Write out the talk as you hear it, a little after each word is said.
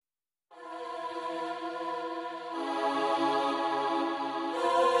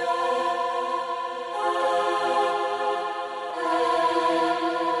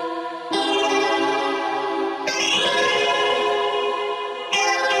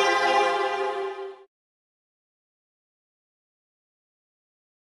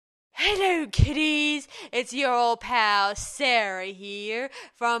Hello, kiddies. It's your old pal Sarah here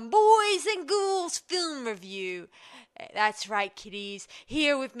from Boys and Ghouls Film Review. That's right, kiddies.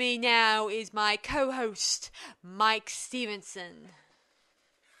 Here with me now is my co-host, Mike Stevenson.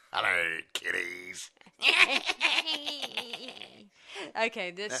 Hello, kiddies.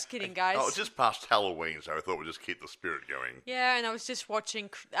 Okay, just kidding, guys. Oh, it's just past Halloween, so I thought we'd just keep the spirit going. Yeah, and I was just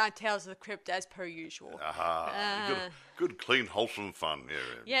watching Tales of the Crypt as per usual. Good, clean, wholesome fun. Yeah.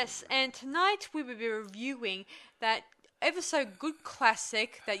 Yes, and tonight we will be reviewing that ever so good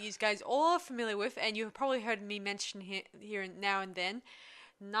classic that you guys all are familiar with, and you've probably heard me mention here now and then,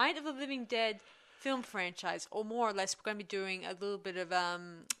 Night of the Living Dead film franchise, or more or less, we're going to be doing a little bit of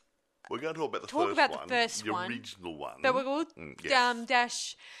We're going to talk about the first one, the original one. but we'll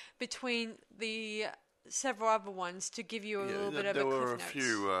dash between the several other ones to give you a little bit of a cliff There were a notes.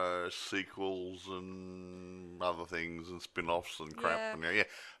 few sequels and other things and spin-offs and crap. Yeah.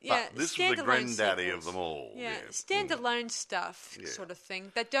 But this was the standalone granddaddy sequels. of them all. Yeah, standalone stuff, sort of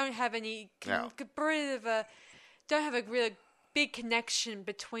thing, that don't have any don't have a really big connection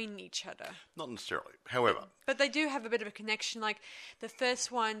between each other. Not necessarily. However, But they do have a bit of a connection. Like the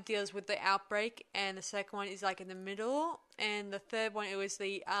first one deals with the outbreak, and the second one is like in the middle, and the third one it was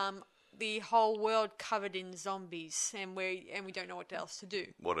the whole world covered in zombies, and we don't know what else to do.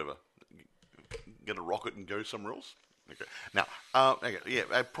 whatever. Get a rocket and go somewhere else. Okay. Now,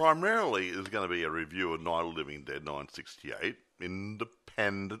 primarily is going to be a review of Night of the Living Dead 1968,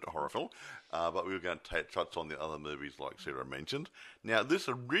 independent horror film, but we were going to touch on the other movies like Sarah mentioned. Now, this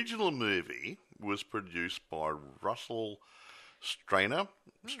original movie was produced by Russell Strainer,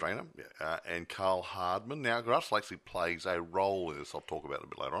 and Carl Hardman. Now, Russell actually plays a role in this. I'll talk about it a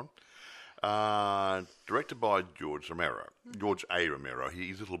bit later on. Directed by George A. Romero.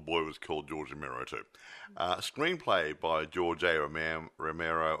 His little boy was called George Romero too. Screenplay by George A.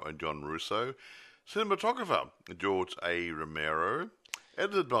 Romero and John Russo. Cinematographer George A. Romero.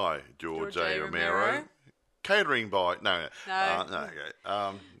 Edited by George A. Romero. Catering by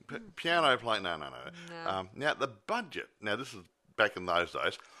piano play no. Now the budget. Now this is back in those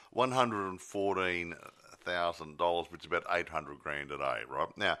days. $114,000, which is about $800,000 today,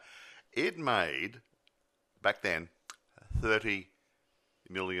 right? Now. It made, back then, $30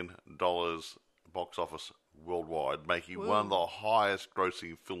 million box office worldwide, making one of the highest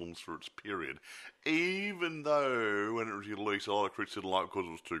grossing films for its period, even though when it was released, a lot of critics didn't like it because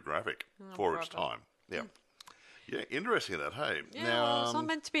it was too graphic for its time. Yeah. Yeah, interesting that, hey. Yeah, now, well, it's not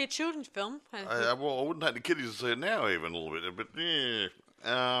meant to be a children's film. I wouldn't take the kiddies to see it now even a little bit, but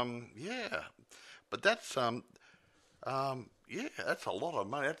But that's, that's a lot of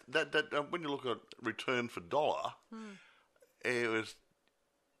money. That when you look at return for dollar, it was.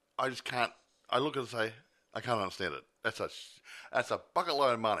 I just can't. I look and say I can't understand it. That's a bucket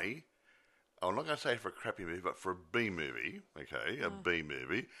load of money. I'm not going to say for a crappy movie, but for a B movie. Okay, a B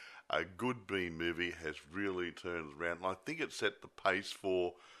movie, a good B movie has really turned around, and I think it set the pace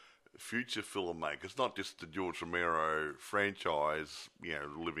for future filmmakers, not just the George Romero franchise,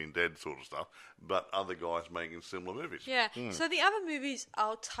 Living Dead sort of stuff, but other guys making similar movies. Yeah. So the other movies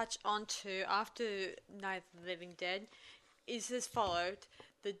I'll touch on to after Night of the Living Dead is as followed.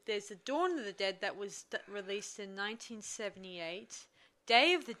 There's The Dawn of the Dead that was released in 1978,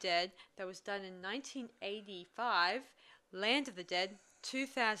 Day of the Dead that was done in 1985, Land of the Dead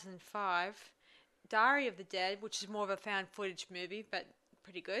 2005, Diary of the Dead, which is more of a found footage movie, but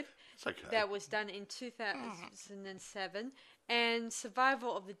pretty good. It's okay. That was done in 2007, and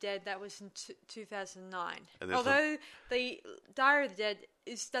Survival of the Dead that was in 2009. Although the Diary of the Dead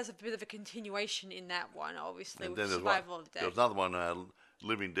does a bit of a continuation in that one, obviously, with Survival of the Dead. There was another one,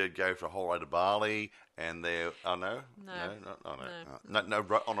 Living Dead Go for a Whole Load of Barley, and they're on a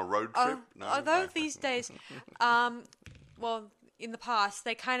road trip. These days, in the past,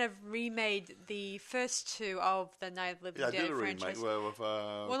 they kind of remade the first two of the Night of the Living Dead franchise.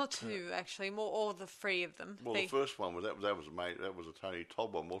 Well, not two actually, all the three of them. Well, the first one was that was a Tony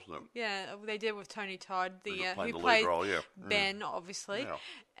Todd one, wasn't it? Yeah, they did with Tony Todd, who played played role, Ben, obviously,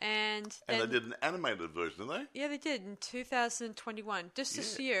 and they did an animated version, didn't they? Yeah, they did in 2021, just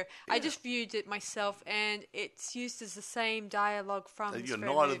this year. Yeah. I just viewed it myself, and it's used as the same dialogue from the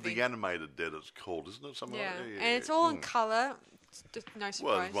Night of the Animated Dead, it's called, isn't it? Something like that? Yeah, and it's all in colour. Just no surprise.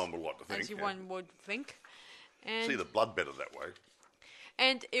 Well, as one would like to think. One would think. And see the blood better that way.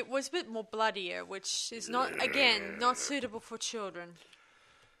 And it was a bit more bloodier, which is not suitable for children.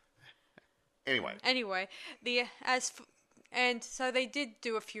 Anyway, so they did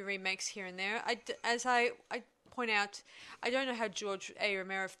do a few remakes here and there. As I point out, I don't know how George A.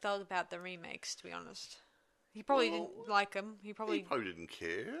 Romero felt about the remakes. To be honest, he probably didn't like them. He probably didn't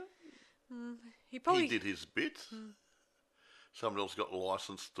care. He probably He did his bit. Someone else got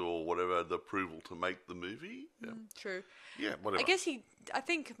licensed or whatever, the approval to make the movie. Yeah, true. yeah, whatever. I guess I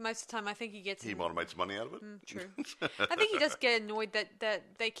think most of the time, I think he gets. He might have made some money out of it. True. I think he does get annoyed that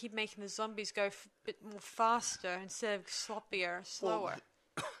they keep making the zombies go a bit more faster instead of sloppier, slower.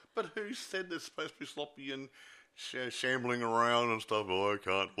 But who said they're supposed to be sloppy and shambling around and stuff? Oh, I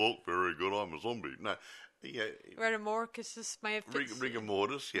can't walk very good. I'm a zombie. No, yeah. Rhedomorchus may have Rigor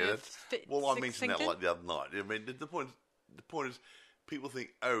mortis, yeah. Well, I mentioned that like the other night. I mean, the point is, people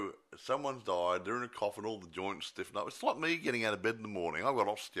think, oh, someone's died, they're in a coffin, all the joints stiffen up. It's like me getting out of bed in the morning. I've got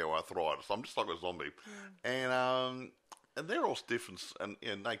osteoarthritis. I'm just like a zombie. And they're all stiff and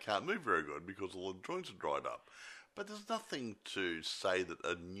they can't move very good because all the joints are dried up. But there's nothing to say that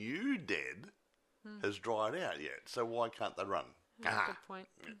a new dead has dried out yet. So why can't they run? Good point.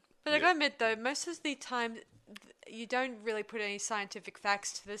 But I gotta admit, though, most of the time you don't really put any scientific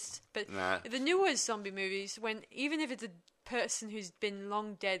facts to this. But the newer zombie movies, even if it's a person who's been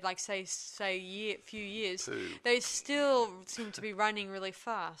long dead, like say a few years, they still seem to be running really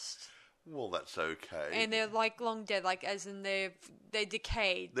fast. Well, that's okay. And they're like long dead, like as in they're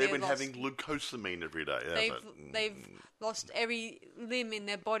decayed. They've been having glucosamine every day. They've lost every limb in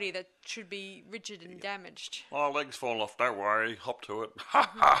their body that should be rigid and damaged. Oh, legs fall off. Don't worry. Hop to it.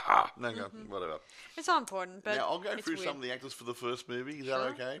 Ha ha ha. No, whatever. It's not important, but now I'll go through weird. some of the actors for the first movie. Is that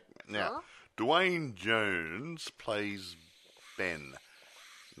okay? Sure. Now, Dwayne Jones plays Ben.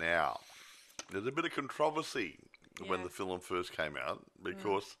 Now, there's a bit of controversy when the film first came out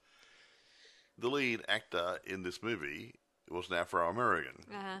because the lead actor in this movie was an Afro-American.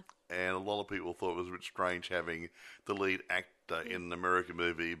 And a lot of people thought it was a bit strange having the lead actor in an American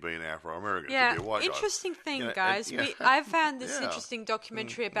movie being Afro-American. Yeah, to be a white interesting guy. thing, guys. I found this Yeah. interesting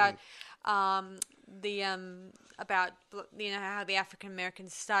documentary about about how the African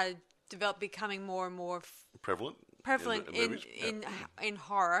Americans started becoming more and more Prevalent in movies. in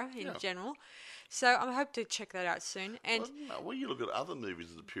horror in general. So I hope to check that out soon. And well, you look at other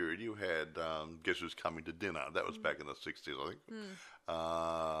movies of the period. You had Guess Who's Coming to Dinner. That was back in the 60s, I think.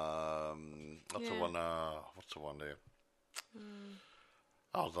 What's the one there?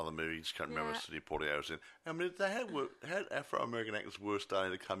 Oh, another movie. Just can't remember. Sidney Poitier was in. I mean, they had Afro-American actors were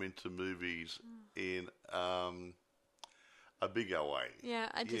starting to come into movies in a bigger way. Yeah,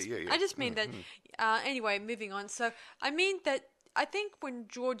 I just mean that. Anyway, moving on. So I mean that I think when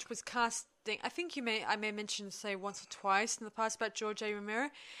George was casting, I may mention say once or twice in the past about George A.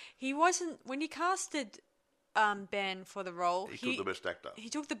 Romero. He wasn't when he casted Ben for the role. He took the best actor. He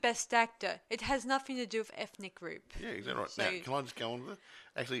took the best actor. It has nothing to do with ethnic group. Yeah, exactly right. So, now, can I just go on with it?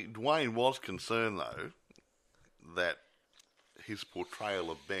 Actually, Dwayne was concerned though that his portrayal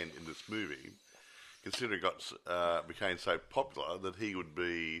of Ben in this movie, considering it became so popular, that he would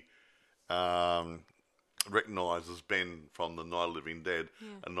be recognised as Ben from the Night of the Living Dead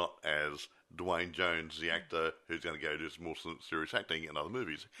and not as Dwayne Jones, the actor who's going to go do some more serious acting in other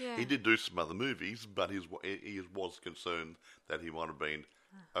movies. Yeah. He did do some other movies, but he was concerned that he might have been,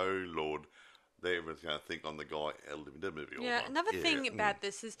 oh Lord, they were going to think I'm the guy in the Living Dead movie. Yeah, another thing about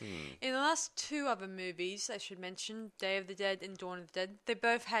this is in the last two other movies, I should mention, Day of the Dead and Dawn of the Dead, they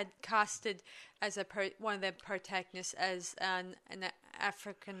both had casted as one of their protagonists as an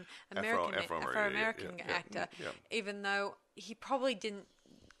African American actor, even though he probably didn't.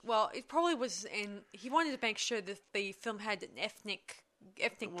 Well, it probably was he wanted to make sure that the film had an ethnic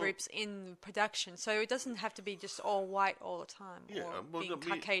groups in production, so it doesn't have to be just all white all the time or being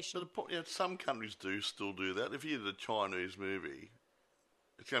Caucasian. But some countries do still do that. If you did a Chinese movie,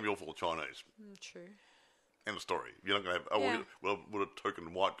 it's going to be all full of Chinese. True. End of story. You're not going to have, we'll put a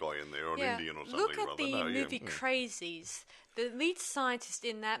token white guy in there or an Indian or something. Look at the movie Crazies. The lead scientist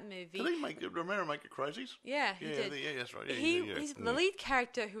in that movie. Did Romero make it Crazies? Yeah, he did. Yeah, that's right. The lead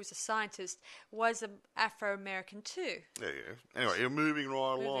character, who was a scientist, was an Afro-American too. Yeah. Anyway, you're moving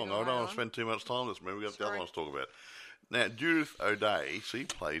right along. I don't want to spend too much time on this movie. We've got the other ones to talk about. Now, Judith O'Dea, she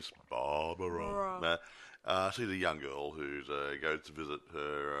plays Barbara. She's a young girl who goes to visit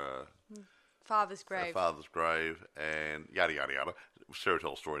her father's grave, and yada yada yada. Sarah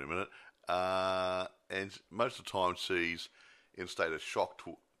tells the story in a minute. And most of the time she's in a state of shock,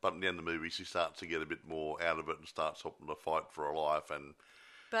 but at the end of the movie she starts to get a bit more out of it and starts helping to fight for her life.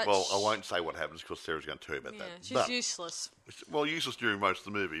 I won't say what happens because Sarah's going to tell you about that. She's useless. Well, useless during most of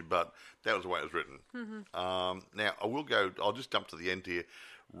the movie, but that was the way it was written. Now, I'll just jump to the end here.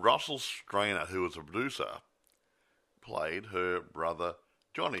 Russell Strainer, who was a producer, played her brother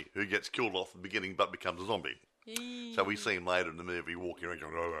Johnny, who gets killed off at the beginning but becomes a zombie. So we see him later in the movie walking around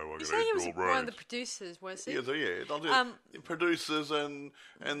going, "Oh, I'm You going say he to was eat your one of the brains." producers, was he? Yeah, so yeah, they'll do producers and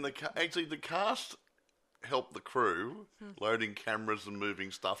actually the cast help the crew loading cameras and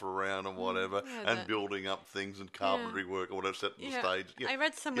moving stuff around and whatever yeah, and that- building up things and carpentry work or whatever, setting the stage. Yeah. I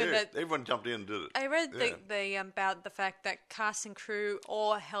read somewhere Yeah, that everyone jumped in and did it. I read Yeah. the about the fact that cast and crew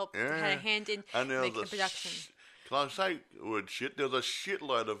all helped had a hand in And there was making the production. Can I say word shit? There was a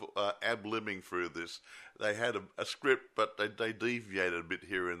shitload of ab-limbing through this. They had a script, but they deviated a bit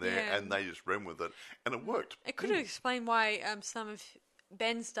here and there, Yeah. and they just ran with it, and it worked. It could have explained why some of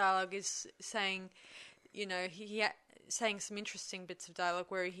Ben's dialogue is saying, saying some interesting bits of dialogue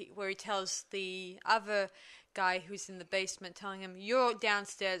where he tells the other guy who's in the basement, telling him, "You're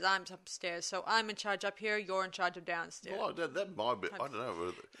downstairs, I'm upstairs, so I'm in charge up here, you're in charge of downstairs." Well, that might be. I don't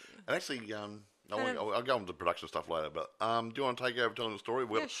know. And actually, I'll go on to the production stuff later. But do you want to take over telling the story?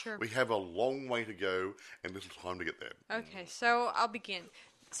 Yeah, sure. We have a long way to go, and little time to get there. Okay, so I'll begin.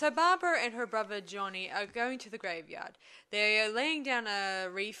 So Barbara and her brother Johnny are going to the graveyard. They're laying down a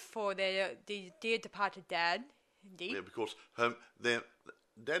wreath for their dear departed dad. Indeed. Yeah, because their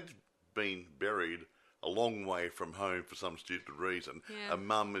dad's been buried a long way from home for some stupid reason. Yeah. And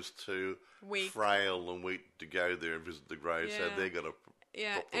Mum is too Weak. frail and weak to go there and visit the grave, so Yeah. they're going to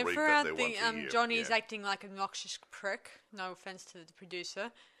Yeah, drop the and wreath throughout out there once a year. Johnny's Yeah. acting like an obnoxious prick. No offense to the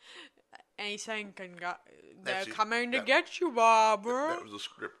producer. And he's saying, they're That's it. coming to That- get you, Barbara. That was the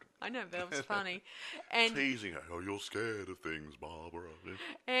script. I know, that was funny. And Teasing her. Oh, you're scared of things, Barbara.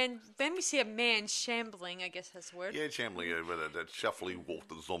 and then we see a man shambling, I guess that's the word. Yeah, shambling over that shuffling walk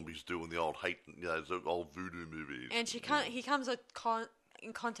that the zombies do in the old those old voodoo movies. And he comes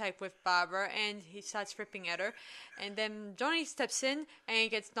in contact with Barbara, and he starts ripping at her. And then Johnny steps in, and he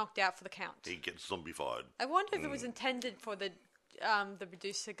gets knocked out for the count. He gets zombified. I wonder if it was intended for the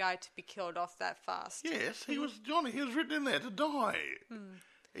producer guy to be killed off that fast. Yes, he was Johnny. He was written in there to die.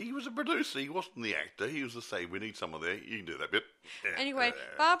 He was a producer. He wasn't the actor. He was to say, "We need someone there. You can do that bit." Yeah. Anyway,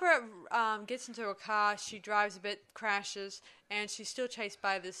 Barbara gets into a car. She drives a bit, crashes, and she's still chased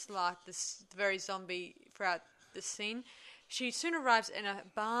by this very zombie throughout the scene. She soon arrives in a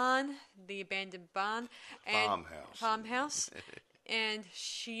barn, the abandoned barn, and farmhouse, and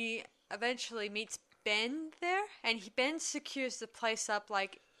she eventually meets Ben there, and Ben secures the place up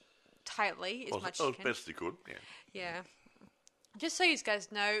tightly as much as he can. best he could. Yeah. Yeah. Just so you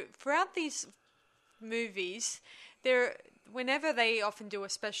guys know, throughout these movies, whenever they often do a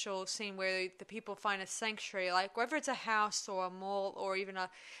special scene where the people find a sanctuary, like whether it's a house or a mall or even a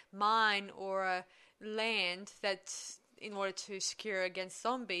mine or a land that's in order to secure against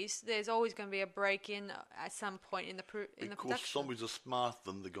zombies, there's always going to be a break-in at some point in the Because production. zombies are smarter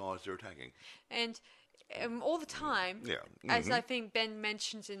than the guys they're attacking. And all the time, Yeah. as I think Ben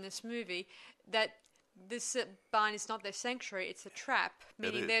mentions in this movie, that this barn is not their sanctuary, it's a trap,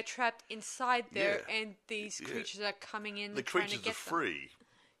 meaning is. they're trapped inside there, Yeah. and these creatures are coming in The and trying to creatures get are them. free.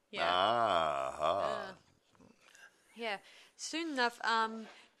 Yeah. Yeah. Soon enough,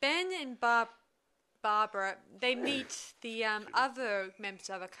 Ben and Barbara, they meet the other members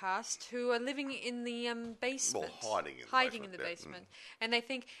of the cast who are living in the basement. Well, hiding in the basement, And they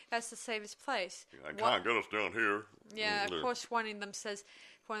think that's the safest place. They can't get us down here. Yeah, of course, one of them says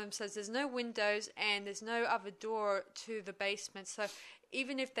there's no windows and there's no other door to the basement. So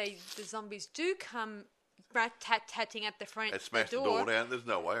even if the zombies do come rat-tat-tatting at the front They smash the door down. There's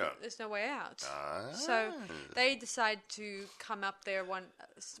no way out. there's no way out. So they decide to come up there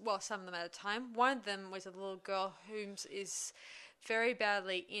some of them at a time. One of them was a little girl whom is very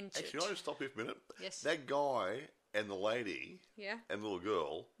badly injured. Actually, can I just stop you for a minute? Yes. That guy and the lady Yeah. and the little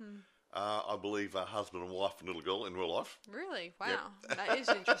girl, I believe, are husband and wife and little girl in real life. Really? Wow. That is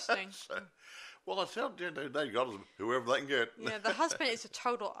interesting. Well, I tell you, they got us whoever they can get. Yeah, the husband is a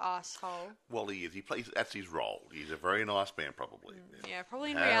total asshole. Well, he is. He plays. That's his role. He's a very nice man, probably. Yeah, probably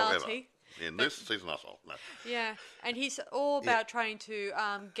in However, reality. in this, he's an asshole. No. Yeah, and he's all about trying to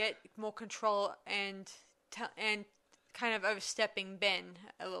get more control and kind of overstepping Ben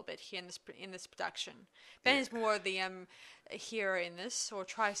a little bit here in this production. Ben is more the hero in this, or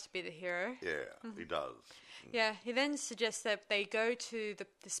tries to be the hero. Yeah, he does. Yeah, he then suggests that they go to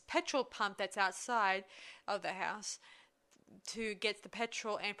this petrol pump that's outside of the house to get the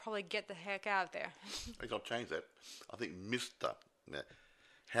petrol and probably get the heck out of there. I think I'll change that. I think Mr.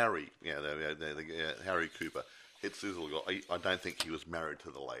 Harry, Harry Cooper. It's his little guy. I don't think he was married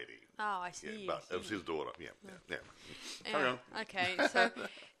to the lady. Oh, I see. But it was his daughter. Yeah. Carry on. Okay, so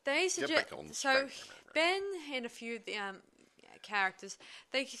they suggest. back on So track. Ben and a few of the characters,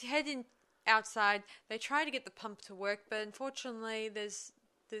 they head in outside. They try to get the pump to work, but unfortunately, there's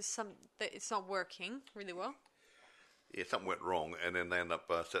some that it's not working really well. Yeah, something went wrong, and then they end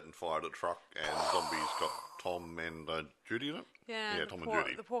up setting fire to the truck, and zombies got Tom and Judy in it. Yeah, Tom poor, and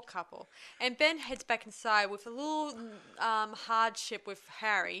Judy. the poor couple. And Ben heads back inside with a little hardship with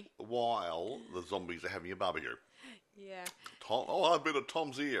Harry. While the zombies are having a barbecue. Yeah. Tom, oh, I've been at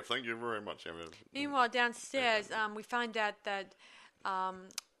Tom's ear. Thank you very much. Meanwhile, downstairs, we find out that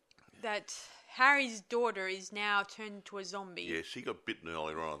that Harry's daughter is now turned into a zombie. Yeah, she got bitten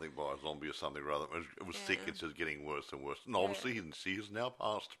earlier on, I think, by a zombie or something rather. It was sick. It's just getting worse and worse. And obviously, she is now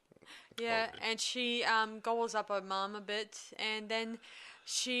passed. Yeah, and she gobbles up her mum a bit, and then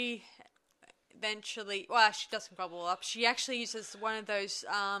she eventually, well, she doesn't gobble up. She actually uses one of those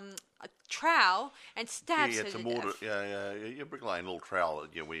a trowel and stabs her it's a to mortar. death. Yeah, you're bricklaying a little trowel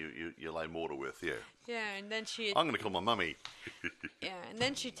that you lay mortar with. Yeah. Yeah, and then she I'm going to call my mummy. and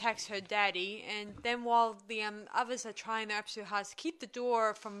then she attacks her daddy, and then while the others are trying their absolute hardest to keep the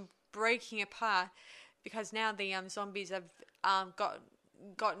door from breaking apart, because now the zombies have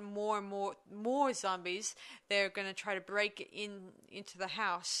gotten more and more zombies, they're going to try to break into the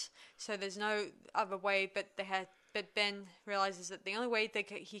house. So there's no other way, but Ben realizes that the only way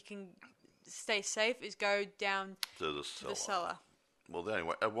he can stay safe is go down To the cellar. Well,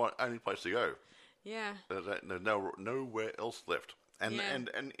 anyway, only place to go. Yeah. There's nowhere else left. And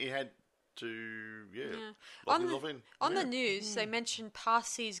he had to lock himself in. On the news, they mentioned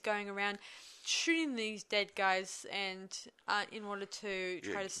Parsees going around shooting these dead guys, and in order to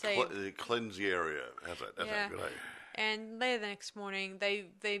try to save, cleanse the area. How's that? That's a good idea. And later the next morning,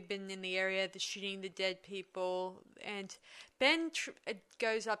 they've been in the area, they're shooting the dead people, and Ben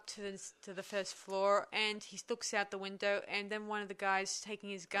goes up to the first floor, and he looks out the window, and then one of the guys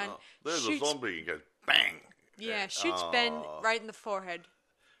taking his gun There's shoots, a zombie and goes bang. Yeah, shoots Ben right in the forehead.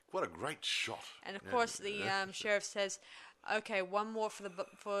 What a great shot! And of course, the sheriff says, "Okay, one more for the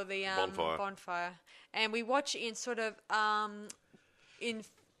bonfire." And we watch in sort of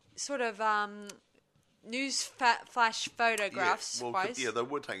news flash photographs. They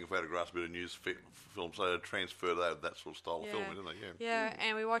were taking photographs, a bit of news films, so they transferred that sort of style of film, didn't they? Yeah,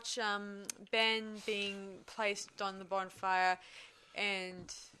 and we watch Ben being placed on the bonfire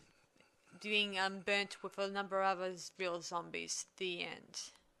and being burnt with a number of other real zombies. The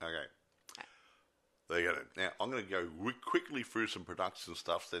end. Okay. There you go. Now, I'm going to go quickly through some production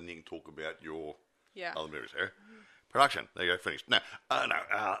stuff, then you can talk about your other movies. Production. There you go, finished. Now,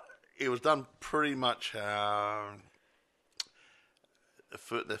 it was done pretty much the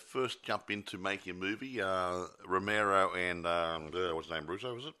first jump into making a movie. Romero and, what's his name,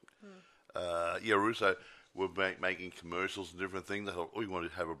 Russo, was it? Russo were making commercials and different things. They thought, we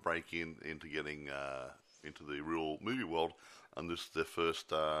wanted to have a break into getting into the real movie world. And this is their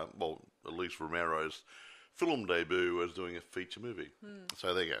first, at least Romero's film debut was doing a feature movie.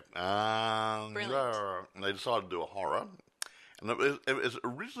 So there you go. Brilliant. And they decided to do a horror. And it was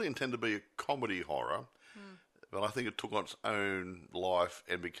originally intended to be a comedy horror, but I think it took on its own life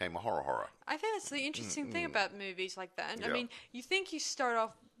and became a horror. I think that's the interesting thing about movies like that. I mean, you think you start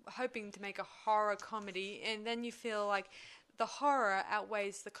off hoping to make a horror comedy, and then you feel like the horror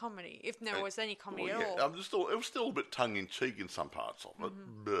outweighs the comedy, if there was any comedy at all. It was still a bit tongue-in-cheek in some parts of it,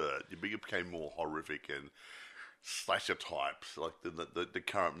 but it became more horrific and slasher types, like the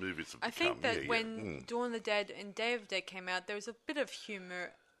current movies have become. I think that when Dawn of the Dead and Day of the Dead came out, there was a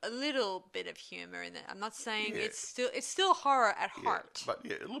little bit of humour in it. I'm not saying it's still horror at heart. But a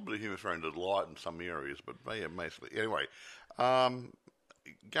little bit of humour thrown to light in some areas, but mostly. Anyway,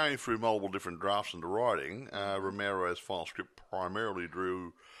 going through multiple different drafts into writing, Romero's final script primarily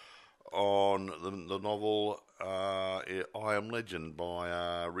drew on the novel I Am Legend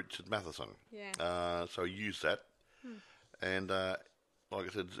by Richard Matheson. Yeah. So he used that. And like I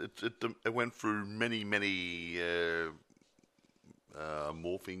said, it went through many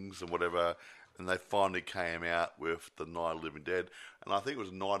morphings and whatever, and they finally came out with the Night of the Living Dead, and I think it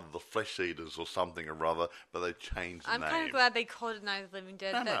was Night of the Flesh Eaters or something or other, but they changed the name. I'm kind of glad they called it Night of the Living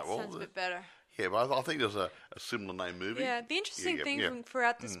Dead. Sounds a bit better. Yeah, but I think there's a similar name movie. Yeah, the interesting thing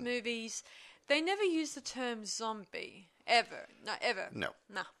throughout this movies, they never use the term zombie ever. Not ever. No.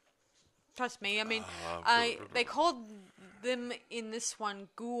 Trust me. I mean, they called them in this one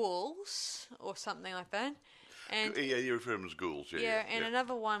ghouls or something like that. And you refer to them as ghouls.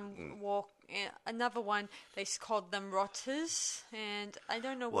 Another one another one they called them rotters, and I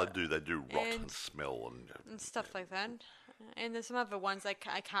don't know what. They do rot and smell and stuff like that. And there's some other ones I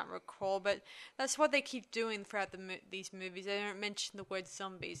can't recall, but that's what they keep doing throughout these movies. They don't mention the word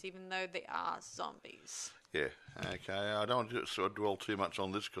zombies, even though they are zombies. Yeah, okay. I don't want to dwell too much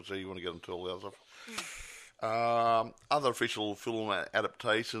on this because you want to get into all the other stuff. Other official film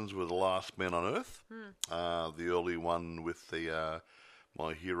adaptations were The Last Man on Earth, the early one with the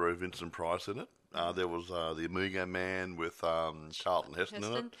my hero Vincent Price in it. There was The Amigo Man with Charlton Heston in it.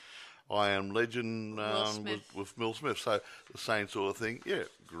 Heston. I Am Legend Smith. with Will Smith. So the same sort of thing. Yeah,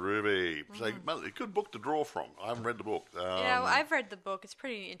 groovy. So a good book to draw from. I haven't read the book. Yeah, well, I've read the book. It's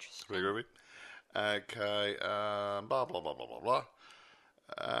pretty interesting. Pretty groovy. Okay. Blah blah blah blah blah blah.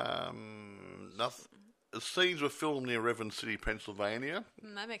 Nothing. The scenes were filmed near Evans City, Pennsylvania.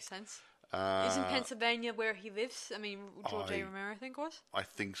 That makes sense. Isn't Pennsylvania where he lives? I mean, George A. Romero, I think, was? I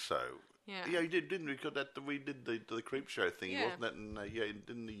think so. Yeah. Yeah, he did, didn't we? Because we did the creep show thing, Yeah. wasn't that? And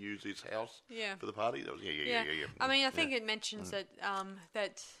didn't he use his house Yeah. for the party? That was yeah. I mean, I think it mentions that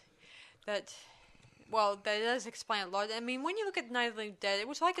well, that does explain a lot. I mean, when you look at Night of the Living Dead, it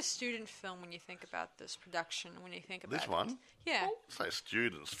was like a student film when you think about this production. When you think about This one, yeah. well, say a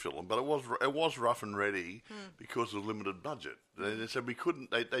students' film, but it was rough and ready because of limited budget. They said we couldn't.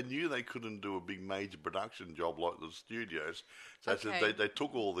 They knew they couldn't do a big major production job like the studios. So they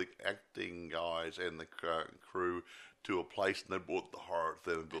took all the acting guys and the crew to a place, and they brought the horror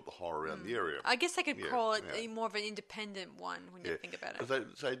there and built the horror around the area. I guess I could call it more of an independent one when you think about it.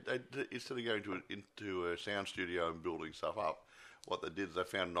 So instead of going into a sound studio and building stuff up, what they did is they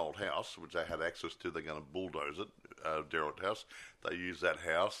found an old house which they had access to. They're going to bulldoze it, derelict house. They used that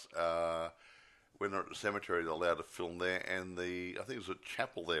house. When they're at the cemetery, they're allowed to film there, and I think it was a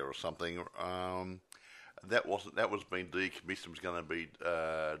chapel there or something. That was being decommissioned. Was going to be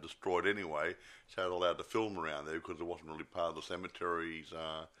destroyed anyway, so they're allowed to film around there because it wasn't really part of the cemetery's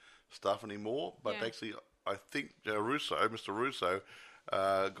stuff anymore. But actually, I think Mr. Russo,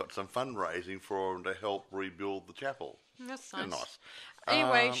 got some fundraising for him to help rebuild the chapel. That's Yeah, nice. nice.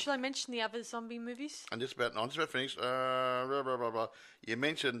 Anyway, should I mention the other zombie movies? And just about finished. You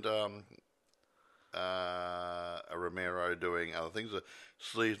mentioned Romero doing other things.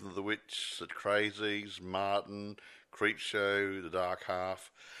 Season of the Witch, The Crazies, Martin, Creepshow, The Dark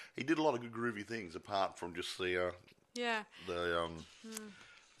Half. He did a lot of good groovy things apart from just the Yeah. the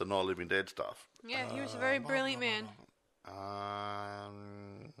Night of the Living Dead stuff. Yeah, he was a very brilliant man.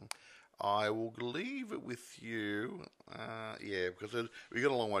 I will leave it with you. Because we got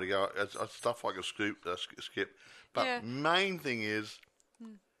a long way to go. It's stuff like a skip. But main thing is,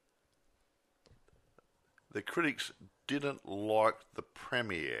 the critics didn't like the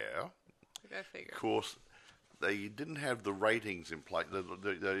premiere. Go figure. Of course, they didn't have the ratings in place. The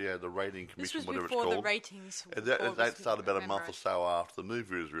rating This commission, was whatever it's before called. the ratings. That started about a month or so after the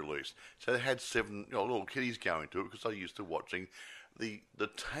movie was released. So they had 7 little kiddies going to it because they used to watching the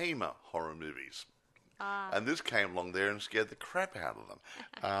tamer horror movies. And this came along there and scared the crap out of them.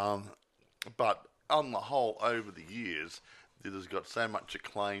 But on the whole, over the years, it has got so much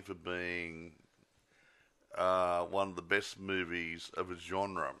acclaim for being one of the best movies of its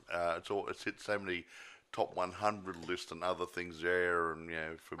genre. It's hit so many top 100 lists and other things there, and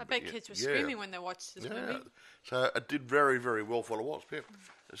I bet kids were screaming when they watched this movie. So it did very, very well for what it was. Yeah.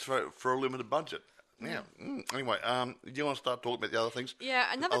 It's for a limited budget. Yeah. Anyway, do you want to start talking about the other things?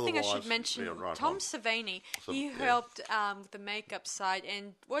 Yeah, another thing I should Otherwise, mention, right Tom on. Savini, he helped with the makeup side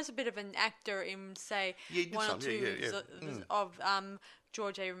and was a bit of an actor in, say, Yeah, he did one or some, two of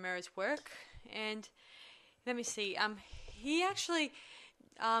George A. Romero's work. And let me see, he actually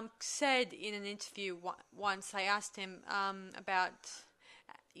said in an interview once, I asked him about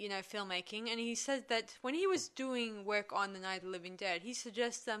filmmaking, and he said that when he was doing work on The Night of the Living Dead, he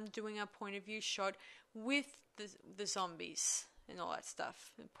suggests doing a point of view shot with the zombies and all that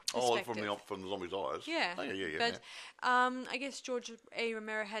stuff. Oh, from the zombie's eyes. Yeah. Oh, yeah. But I guess George A.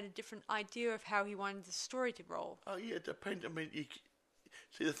 Romero had a different idea of how he wanted the story to roll. Oh, yeah, it depends. I mean,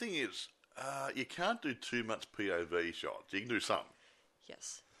 see, the thing is, you can't do too much POV shots. You can do some.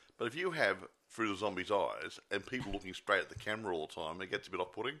 Yes. But if you have through the zombie's eyes and people looking straight at the camera all the time, it gets a bit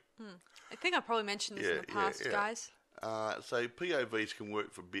off-putting. I think I probably mentioned this in the past, guys. So POVs can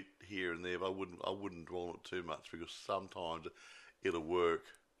work for a bit here and there, but I wouldn't dwell on it too much because sometimes it'll work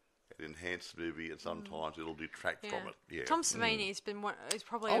and enhance the movie, and sometimes it'll detract from it. Yeah. Tom Savini is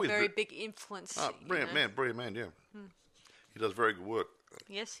probably a very big influence. Brilliant man, yeah. He does very good work.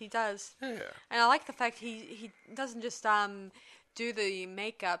 Yes, he does. Yeah. And I like the fact he doesn't just do the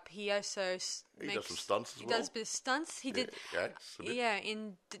makeup. He also does some stunts as well. He does a bit of stunts. He did. Acts a bit. Yeah,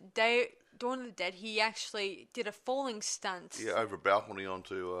 in Dawn of the Dead, he actually did a falling stunt. Yeah, over a balcony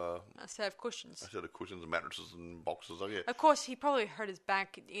onto a set of cushions. A set of cushions and mattresses and boxes. Oh yeah. Of course, he probably hurt his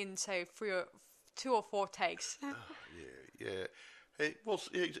back in say 2 or 4 takes. Yeah. Hey, well,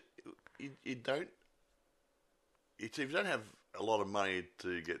 you don't. If you don't have a lot of money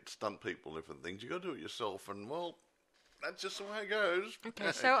to get stunt people and different things. You got to do it yourself, and well, that's just the way it goes.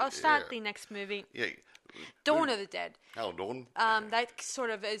 Okay, so I'll start Yeah. the next movie, Yeah. Dawn of the Dead. Hello, Dawn. That sort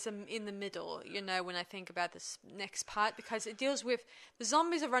of is in the middle, when I think about this next part, because it deals with the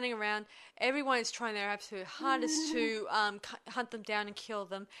zombies are running around. Everyone is trying their absolute hardest to hunt them down and kill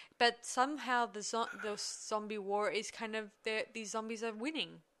them, but somehow the zombie war is kind of these zombies are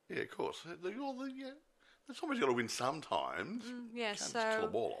winning. Yeah, of course. Somebody's got to win sometimes. Yeah, Can't just so kill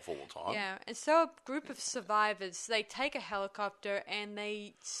them all off all the time. yeah, and so a group of survivors, they take a helicopter and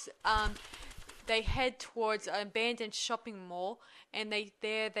they head towards an abandoned shopping mall, and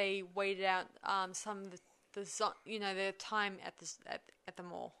they waited out some of their time at the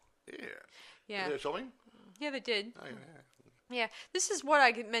mall. Yeah. Yeah. Is there shopping? Yeah, they did. Oh, yeah. Yeah, this is what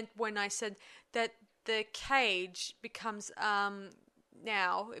I meant when I said that the cage becomes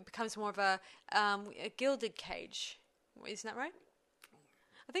now it becomes more of a gilded cage. Isn't that right?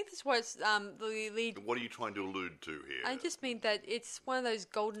 I think that's what the lead. What are you trying to allude to here? I just mean that it's one of those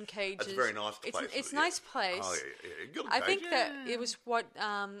golden cages. It's a very nice place. It's a nice place. Oh, yeah. Good I cage, think that yeah. it was what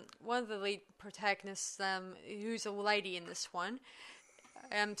one of the lead protagonists, who's a lady in this one,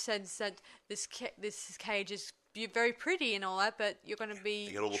 said this cage is very pretty and all that, but you're going to be...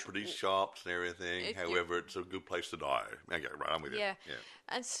 You get all the pretty shops and everything. However, it's a good place to die. Okay, right, I'm with you. Yeah.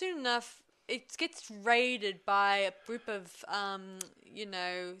 And soon enough, it gets raided by a group of,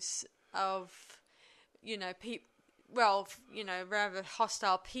 rather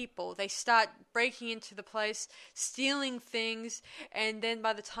hostile people. They start breaking into the place, stealing things, and then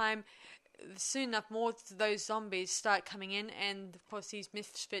by the time... soon enough, more of those zombies start coming in, and of course these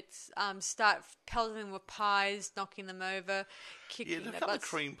misfits start pelting them with pies, knocking them over, kicking Yeah, their there's a couple of butts.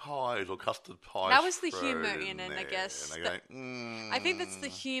 cream pies or custard pies. That was the thrown humour in it, I there, guess. And they go, I think that's the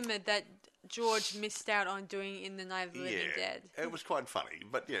humour that George missed out on doing in The Night of the Living Dead. It was quite funny,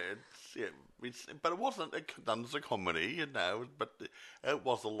 but but it wasn't done as a comedy, but it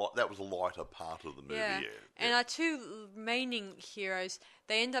was that was a lighter part of the movie. Yeah. Yeah. And our two remaining heroes,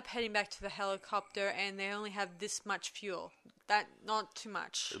 they end up heading back to the helicopter, and they only have this much fuel. Not too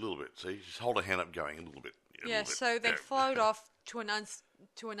much. A little bit. See, just hold a hand up, going a little bit. Yeah, so they float off to an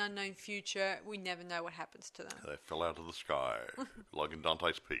unknown future. We never know what happens to them. They fell out of the sky, like in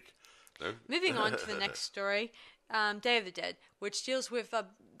Dante's Peak. No? Moving on to the next story, Day of the Dead, which deals with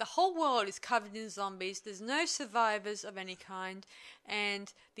the whole world is covered in zombies. There's no survivors of any kind,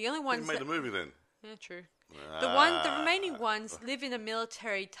 and the only Who ones made the movie then? yeah, true. The remaining ones live in a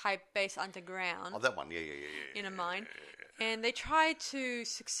military type base underground Oh, that one. Yeah. in a mine, and they try to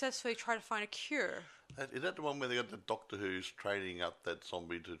successfully find a cure. Is that the one where they got the doctor who's training up that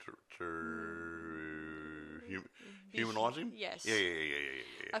zombie to humanize him? Yes. Yeah.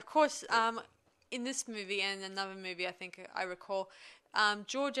 Of course, in this movie and another movie, I think I recall,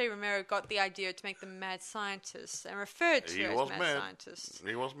 George A. Romero got the idea to make them mad scientists and referred to as mad scientists.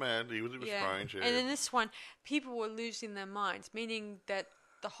 He was mad. He was strange. Yeah. And in this one, people were losing their minds, meaning that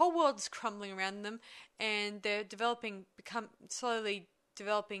the whole world is crumbling around them, and they're slowly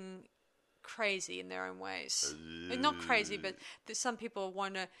developing crazy in their own ways. Not crazy, but some people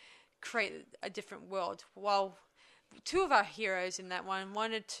want to create a different world. While two of our heroes in that one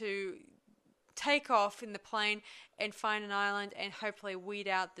wanted to take off in the plane and find an island and hopefully weed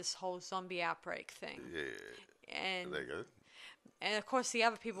out this whole zombie outbreak thing. Yeah. And There you go. and of course the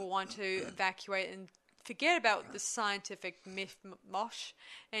other people want to evacuate and forget about the scientific mosh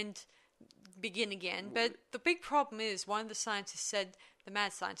and begin again. But the big problem is, one of the scientists said, the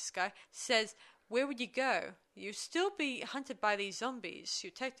mad scientist guy, says, where would you go? You'll still be hunted by these zombies. You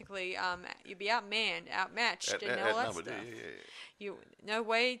technically, you'll be outmatched, and all that stuff. You no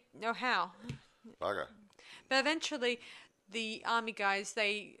way, no how. Okay. But eventually, the army guys,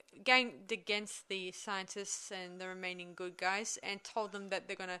 they ganged against the scientists and the remaining good guys and told them that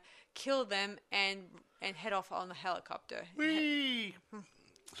they're going to kill them and head off on the helicopter. Whee!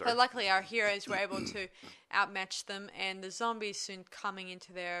 But luckily, our heroes were able to outmatch them, and the zombies soon coming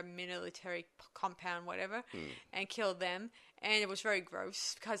into their military compound, whatever, and killed them. And it was very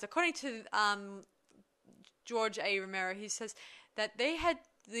gross because, according to George A. Romero, he says that they had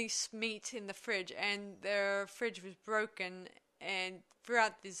this meat in the fridge, and their fridge was broken. And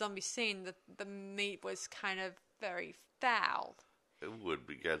throughout the zombie scene, the meat was kind of very foul. It would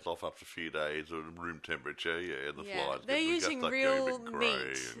be goes off after a few days at room temperature, and the flies. They're using real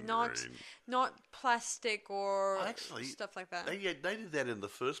meat, not green. plastic or Actually, stuff like that. They did that in the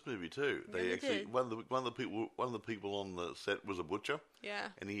first movie too. Yeah, they actually did. one of the people on the set was a butcher. Yeah.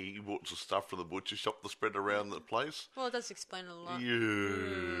 And he bought some stuff from the butcher shop to spread around the place. Well, it does explain a lot.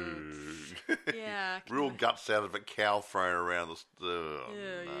 Yeah. Yeah, real guts out of a cow thrown around the.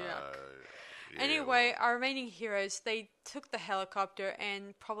 Anyway, our remaining heroes, they took the helicopter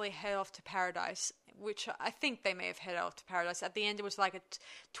and probably head off to paradise, which I think they may have headed off to paradise. At the end, it was like a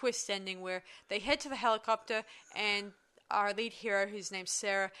twist ending where they head to the helicopter and our lead hero, whose name's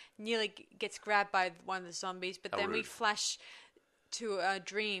Sarah, nearly gets grabbed by one of the zombies, but then we flash to a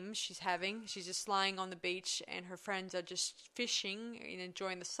dream she's having. She's just lying on the beach and her friends are just fishing and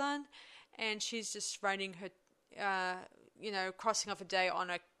enjoying the sun, and she's just writing her... crossing off a day on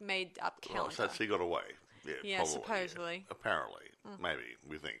a made-up calendar. So she got away. Yeah, probably, supposedly. Yeah. Apparently. Maybe,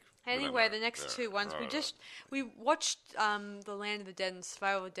 we think. Anyway, the next two ones, we watched The Land of the Dead and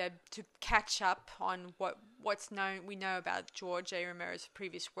Survival of the Dead to catch up on what's known we know about George A. Romero's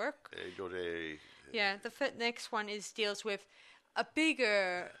previous work. George A. Yeah, the next one deals with a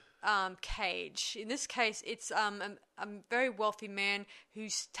bigger cage. In this case, it's a very wealthy man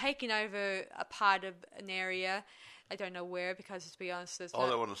who's taken over a part of an area. I don't know where, because to be honest, there's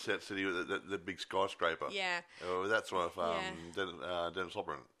that one in Set City, the big skyscraper. Yeah. Oh, that's one of Dennis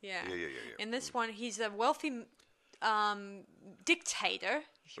Hopper. Yeah. In this one, he's a wealthy dictator,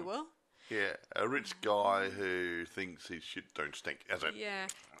 if you will. Yeah, a rich guy who thinks his shit don't stink, as it. Yeah.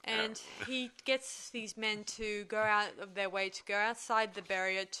 And he gets these men to go out of their way to go outside the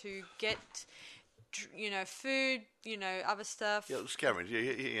barrier to get, food, other stuff. Yeah, scavenge.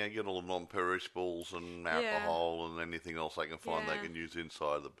 Yeah, get all the non-perishables and alcohol and anything else they can find they can use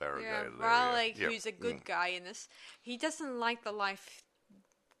inside the barricade. Yeah, Raleigh, who's a good guy in this, he doesn't like the life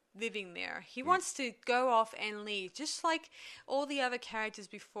living there. He wants to go off and leave, just like all the other characters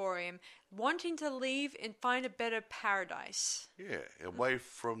before him, wanting to leave and find a better paradise. Yeah, away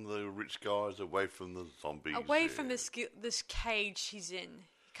from the rich guys, away from the zombies. Away from this cage he's in.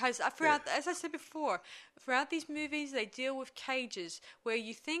 Because as I said before, throughout these movies, they deal with cages where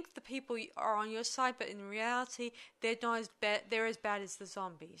you think the people are on your side, but in reality, they're not as bad. They're as bad as the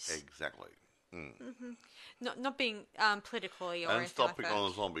zombies. Exactly. Mm-hmm. Not being politically or and anything stop like picking that. on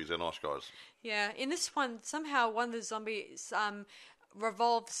the zombies. They're nice guys. Yeah, in this one, somehow one of the zombies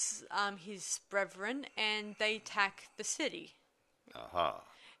revolves his brethren, and they attack the city. Aha.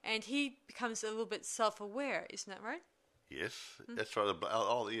 And he becomes a little bit self-aware, isn't that right? Yes, that's right.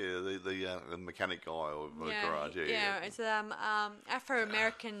 The mechanic guy or the garage. Yeah, it's an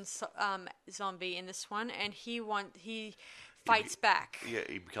Afro-American zombie in this one, and he fights back. Yeah,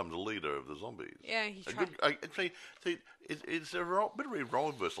 he becomes the leader of the zombies. Yeah, he tries. It's a bit of a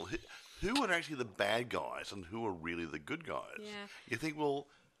role reversal. Who are actually the bad guys and who are really the good guys? Yeah. You think, well,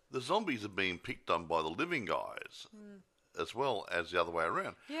 the zombies are being picked on by the living guys as well as the other way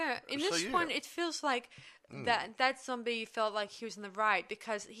around. Yeah, in this one, it feels like that zombie felt like he was in the right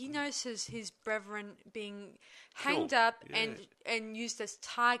because he notices his brethren being hanged up and used as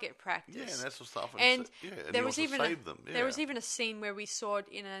target practice. Yeah, and that's the stuff. And there was even there was even a scene where we saw it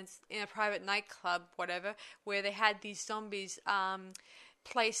in a private nightclub, whatever, where they had these zombies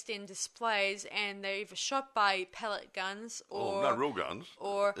placed in displays, and they're either shot by pellet guns or no real guns,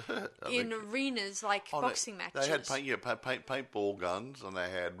 or in arenas like boxing matches. They had paintball guns, and they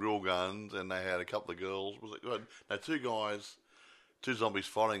had real guns, and they had a couple of girls. Was it good? No, two zombies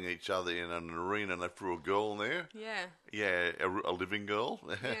fighting each other in an arena, and they threw a girl in there. Yeah. Yeah, a living girl.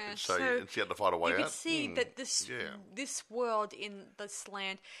 Yeah, so and she had to fight her way out. You could see that this world in this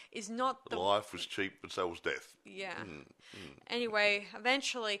land is not the... Life was cheap, but so was death. Yeah. Anyway,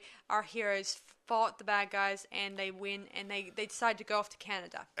 eventually, our heroes fought the bad guys, and they win, and they decide to go off to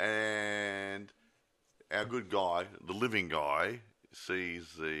Canada. And our good guy, the living guy,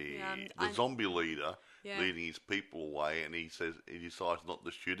 sees the zombie leader leading his people away, and he decides not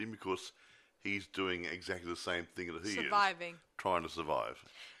to shoot him because he's doing exactly the same thing that he is. Trying to survive.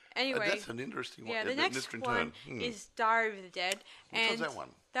 Anyway. That's an interesting one. Yeah, the next one is Diary of the Dead. Which one's that one?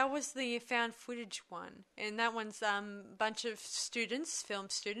 That was the found footage one. And that one's a bunch of students, film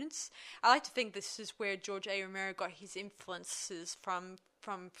students. I like to think this is where George A. Romero got his influences from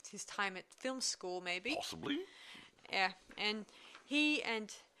his time at film school, maybe. Possibly. Yeah, and he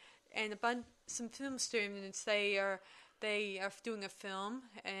and some film students, they are doing a film,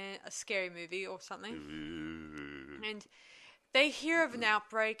 a scary movie or something, and they hear of an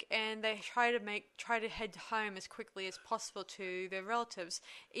outbreak and they try to head home as quickly as possible to their relatives,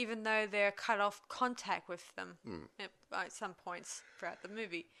 even though they're cut off contact with them at some points throughout the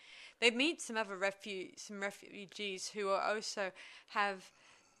movie. They meet some other refugees who are also have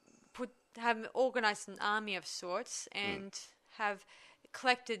organized an army of sorts and have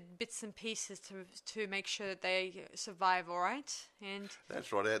collected bits and pieces to make sure that they survive all right. And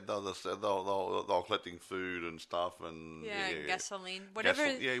That's right. They're collecting food and stuff and gasoline, whatever.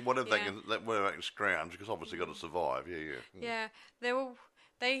 Whatever they can scrounge, because obviously got to survive. Yeah,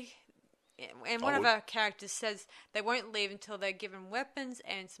 and one of our characters says they won't leave until they're given weapons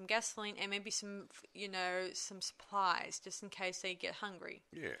and some gasoline and maybe some supplies just in case they get hungry.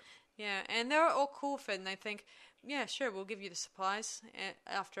 Yeah. Yeah, and they're all cool for it, and they think, yeah, sure, we'll give you the supplies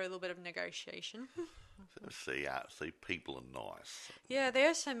after a little bit of negotiation. See, people are nice. Yeah, they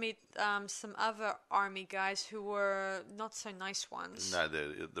also meet some other army guys who were not so nice ones. No,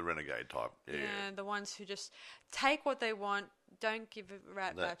 they're the renegade type. Yeah, the ones who just take what they want, don't give a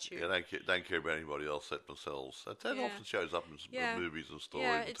rat about you. Yeah, don't care about anybody else except themselves. That often shows up in movies and stories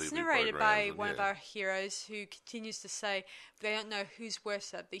and TV it's narrated by one of our our heroes who continues to say they don't know who's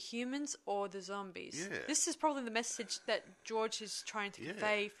worse at, the humans or the zombies. Yeah. This is probably the message that George is trying to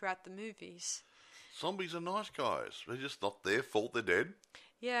convey throughout the movies. Zombies are nice guys. They're just not their fault they're dead.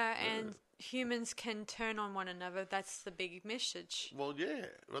 Yeah, and humans can turn on one another. That's the big message. Well, yeah.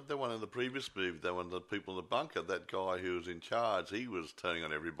 But the one in the previous movie, the one of the people in the bunker, that guy who was in charge, he was turning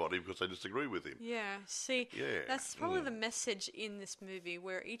on everybody because they disagreed with him. Yeah, see, that's probably the message in this movie,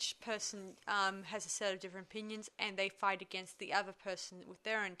 where each person has a set of different opinions and they fight against the other person with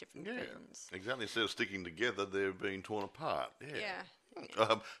their own different opinions. Exactly. Instead of sticking together, they're being torn apart. Yeah.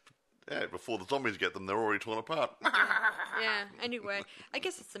 Before the zombies get them, they're already torn apart. Yeah, anyway, I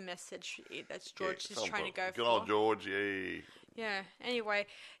guess it's the message that George is trying to go for. Good old George, yeah. Yeah, anyway,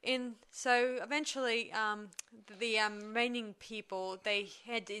 so eventually the remaining people, they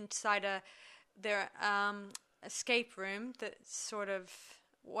head inside their escape room, that's sort of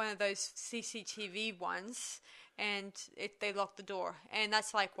one of those CCTV ones, and they lock the door. And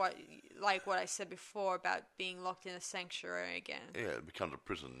that's like what I said before about being locked in a sanctuary again. Yeah, it becomes a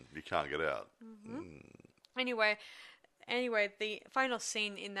prison. You can't get out. Anyway, the final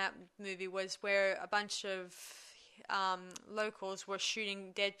scene in that movie was where a bunch of locals were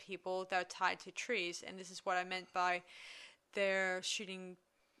shooting dead people that were tied to trees, and this is what I meant by they're shooting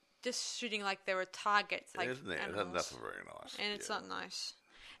like they were targets, like Isn't it? animals. That's very nice. And it's not nice.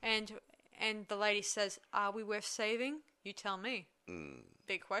 And the lady says, "Are we worth saving? You tell me."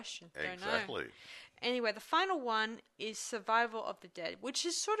 Big question. Don't know. Exactly. Anyway, the final one is Survival of the Dead, which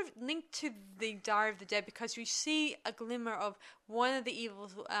is sort of linked to the Diary of the Dead because we see a glimmer of one of the evil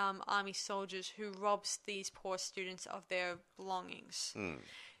army soldiers who robs these poor students of their belongings.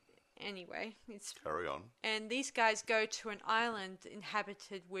 Anyway, Carry on. And these guys go to an island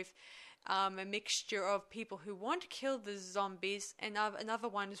inhabited with a mixture of people who want to kill the zombies and another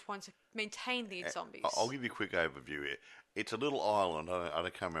one who wants to maintain the zombies. I'll give you a quick overview here. It's a little island. I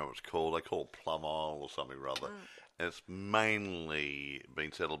can't remember what it's called. They call it Plum Isle or something rather. And it's mainly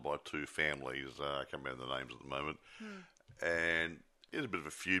been settled by two families. I can't remember the names at the moment. And there's a bit of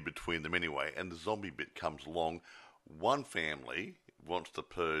a feud between them anyway. And the zombie bit comes along. One family wants to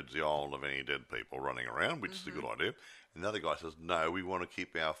purge the island of any dead people running around, which is a good idea. And the other guy says, no, we want to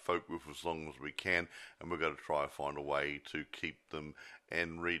keep our folk with as long as we can, and we're going to try and find a way to keep them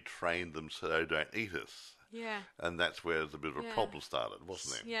and retrain them so they don't eat us. Yeah. And that's where the bit of a problem started,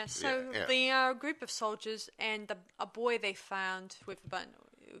 wasn't it? Yeah, so the group of soldiers and a boy they found with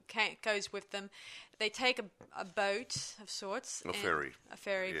goes with them. They take a boat of sorts. A ferry. A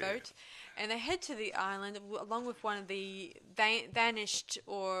ferry boat. And they head to the island along with one of the vanished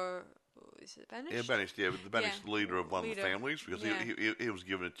or... Is it banished? Yeah, banished, the banished leader of one of the families, because he was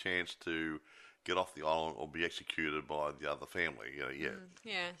given a chance to get off the island or be executed by the other family.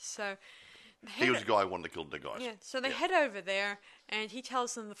 So... He was the guy who wanted to kill the guys. Yeah, so they head over there, and he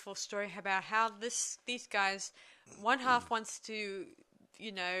tells them the full story about how these guys, one half wants to,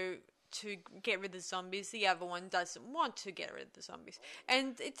 to get rid of the zombies, the other one doesn't want to get rid of the zombies.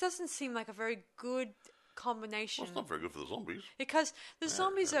 And it doesn't seem like a very good combination. Well, it's not very good for the zombies. Because the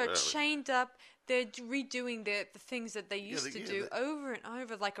zombies are chained up, they're redoing the things that they used to do over and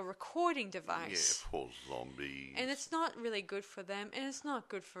over, like a recording device. Yeah, poor zombies. And it's not really good for them, and it's not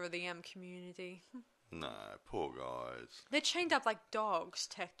good for the community. No, poor guys. They're chained up like dogs,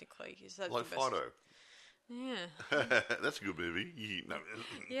 technically. Is that like Fido. Yeah. That's a good movie. No.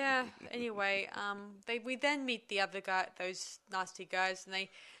 Yeah, anyway, we then meet the other guy, those nasty guys, and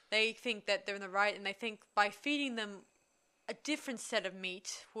they think that they're in the right, and they think by feeding them a different set of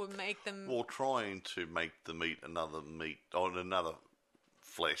meat will make them... Or trying to make the meat another meat, or another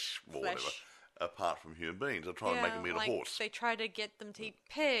flesh, or whatever, apart from human beings. They're trying to make them eat a horse. They try to get them to eat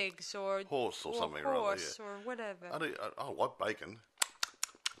pigs or... Horse or something horse or other, or whatever. I like bacon.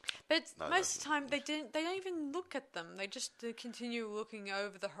 But No, most of the no. time, they don't even look at them. They just continue looking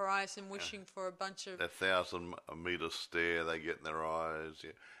over the horizon, wishing for a bunch of. That 1,000-meter stare they get in their eyes.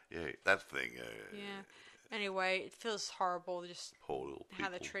 Yeah, that thing. Yeah. Anyway, it feels horrible just Poor little people. how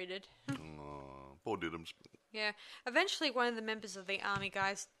they're treated. Oh, poor Diddums. Yeah. Eventually, one of the members of the army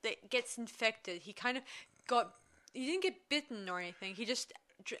guys that gets infected. He kind of got. He didn't get bitten or anything. He just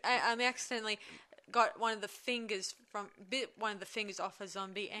accidentally got one of the fingers off a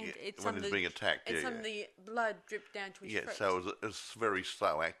zombie, and Yeah, it's when some he's of the being attacked, and yeah, some yeah. of the blood dripped down to his Yeah, throat. so it was a very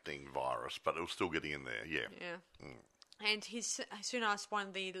slow-acting virus, but it was still getting in there. Yeah. Yeah. And he soon asked one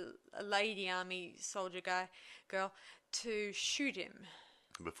of the lady army soldier girl to shoot him.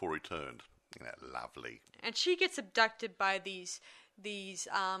 Before he turned. Lovely. And she gets abducted by these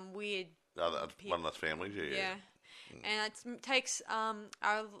weird One of those families. Yeah. And it takes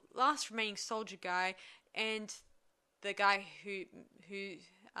our last remaining soldier guy and the guy who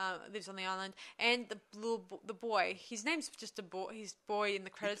lives on the island and the boy. His name's just a boy. His boy in the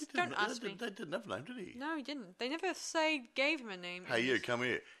credits. Don't ask me. They didn't have a name, did he? No, he didn't. They never gave him a name. Hey, you come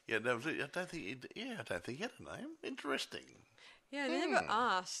here. Yeah, I don't think. He had a name. Interesting. Yeah, they never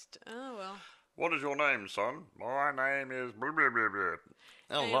asked. Oh well. What is your name, son? My name is blah blah blah blah.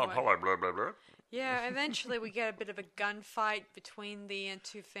 Oh, Anyway. hello, blah blah blah. Yeah, eventually we get a bit of a gunfight between the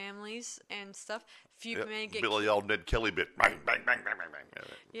two families and stuff. Few Yep. men get Bit like the old Ned Kelly bit. Bang, bang, bang, bang, bang, bang.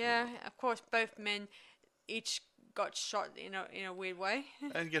 yeah, of course, both men each got shot in a weird way.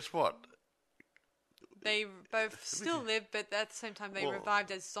 And guess what? They both still live, but at the same time they Well,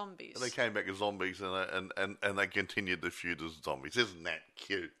 revived as zombies. They came back as zombies and they continued the feud as zombies. Isn't that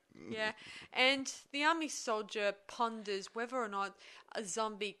cute? Yeah, and the army soldier ponders whether or not a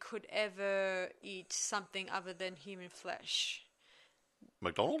zombie could ever eat something other than human flesh.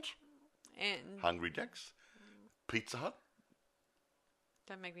 McDonald's? And Hungry Jack's? Pizza Hut?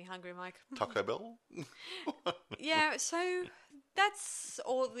 don't make me hungry, Mike. Taco Bell? Yeah, so that's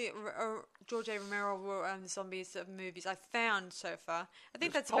all the George A. Romero zombies movies I've found so far. I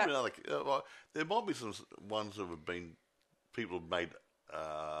think There's that's probably about. well, there might be some ones that have been people have made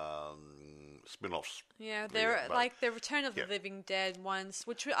spin-offs. Yeah, they're but- like the Return of yeah. the Living Dead ones,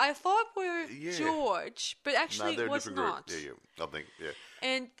 which I thought were Yeah. George, but actually they're it a was different not. group. Yeah, I think. Yeah.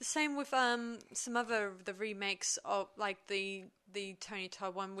 And the same with some other the remakes of like the Tony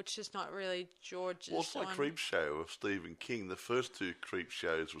Todd one, which is not really George's Well, it's like one. Creep Show of Stephen King. The first two Creep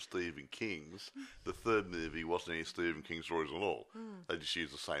Shows were Stephen King's. The third movie wasn't any Stephen King stories at all. They just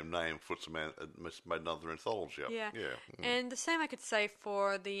used the same name, made another anthology up. Yeah. Yeah. And the same I could say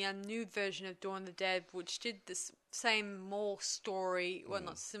for the new version of Dawn of the Dead, which did this same mall story, well,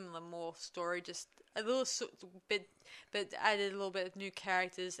 not similar mall story, just a little bit, but added a little bit of new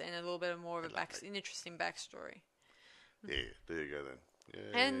characters and a little bit more of an interesting backstory. Yeah, there you go then.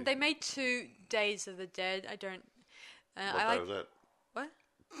 Yeah. And they made 2 Days of the Dead. I don't. What I day like was that? what?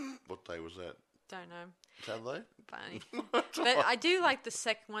 What day was that? Don't know. Saturday? Funny. But I do like the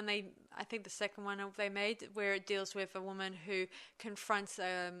second one. I think the second one they made, where it deals with a woman who confronts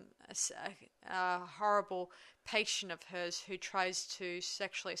a horrible patient of hers who tries to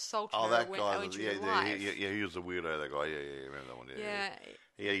sexually assault Oh, her that when guy. into Yeah, her life. he was a weirdo. That guy. Yeah, remember that one? Yeah.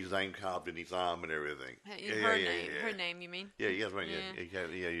 He had his name carved in his arm and everything. Her name, you mean? Yeah, yes, right,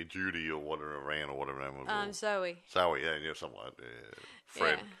 yeah, Judy or whatever, Ran or whatever her name was. Zoe. Zoe, yeah, something like that. Yeah.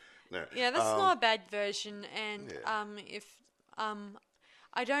 Fred. Yeah, Yeah, that's not a bad version, and yeah. if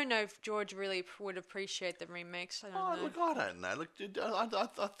I don't know if George really would appreciate the remakes. I don't know. Look, I don't know. Look,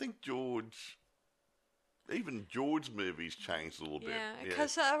 I think George, even George's movies changed a little bit. Yeah,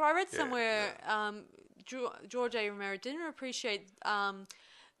 because I read Yeah, somewhere George A. Romero didn't appreciate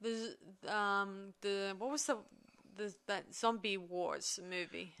the what was that Zombie Wars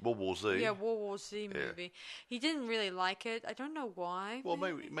movie. World War Z. Yeah, World War Z movie. He didn't really like it. I don't know why. Well,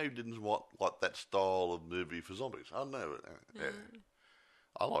 maybe he didn't want like that style of movie for zombies. I don't know. Yeah.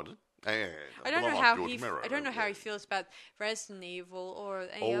 I liked it. Yeah, I don't know like how George he. Romero, I don't know how yeah. he feels about Resident Evil or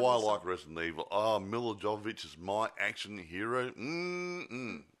any Oh, other. I like Resident Evil. Oh, Mila Jovovich is my action hero.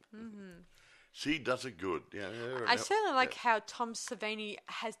 She does it good. Yeah, I certainly like how Tom Savini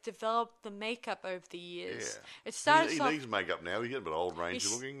has developed the makeup over the years. Yeah. It started He off. needs makeup now. He's getting a bit old range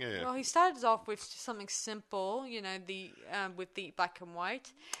He's- looking. Yeah. Well, he started off with something simple, the with the black and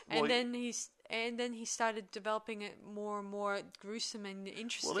white, and Well, then he started developing it more and more gruesome and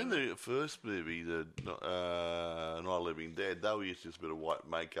interesting. Well, in the first movie, the Night of the Living Dead, they used just a bit of white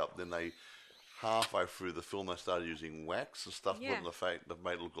makeup. Then they halfway through the film they started using wax and stuff, Yeah. put in the fact they've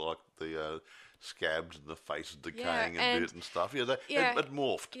made it look like the scabs and the faces decaying and- a bit and stuff. Yeah, Yeah, it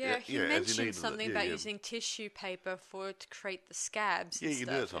morphed. Yeah, he as you mentioned needed something it. about Yeah. using tissue paper for it to create the scabs. Yeah, and you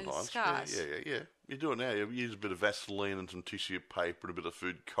do it stuff, and sometimes. scars. Yeah. You do it now. You use a bit of Vaseline and some tissue paper and a bit of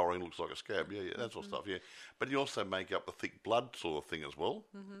food coloring. Looks like a scab. Yeah, that sort of stuff. Yeah, but you also make up a thick blood sort of thing as well.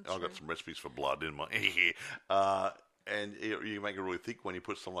 I've got some recipes for blood in my. And you make it really thick when you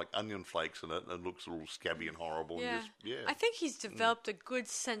put some like onion flakes in it, and it looks all scabby and horrible. Yeah. And just, I think he's developed a good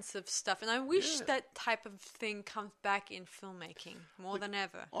sense of stuff, and I wish Yeah. that type of thing comes back in filmmaking more than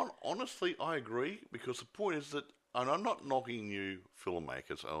ever. Honestly, I agree, because the point is that, and I'm not knocking new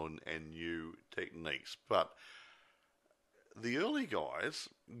filmmakers and new techniques, but the early guys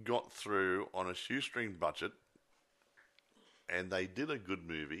got through on a shoestring budget, and they did a good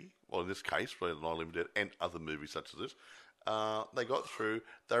movie. Well, in this case, Night of the Living Dead and other movies such as this, they got through.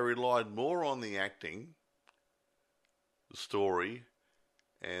 They relied more on the acting, the story,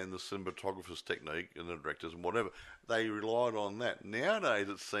 and the cinematographer's technique and the directors and whatever. They relied on that. Nowadays,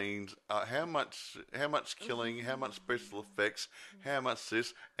 it seems how much killing, how much special effects, how much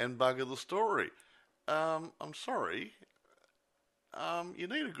this, and bugger the story. I'm sorry. You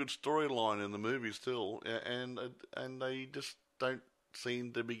need a good storyline in the movie still, and they just don't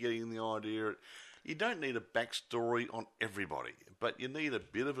seem to be getting the idea. You don't need a backstory on everybody, but you need a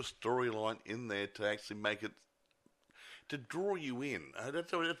bit of a storyline in there to actually make it, to draw you in.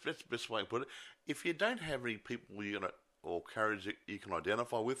 That's the best way to put it. If you don't have any people or characters you can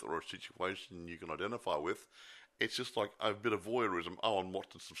identify with, or a situation you can identify with, it's just like a bit of voyeurism. Oh, I'm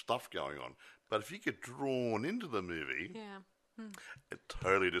watching some stuff going on. But if you get drawn into the movie, Yeah. a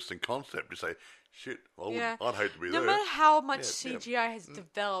totally distant concept. You say, shit, Yeah. I'd hate to be No there. matter how much Yeah, CGI has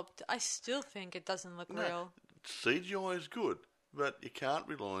developed, I still think it doesn't look real. CGI is good, but you can't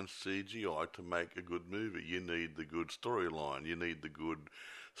rely on CGI to make a good movie. You need the good storyline. You need the good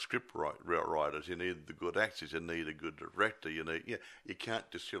script writers. You need the good actors. You need a good director. You can't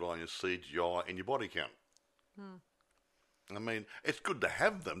just rely on your CGI and your body count. I mean, it's good to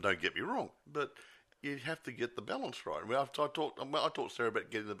have them. Don't get me wrong, but you have to get the balance right. I mean, I taught Sarah about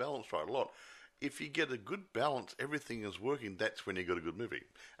getting the balance right a lot. If you get a good balance, everything is working. That's when you got a good movie,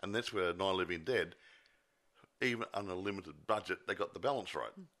 and that's where Night of the Living Dead, even on a limited budget, they got the balance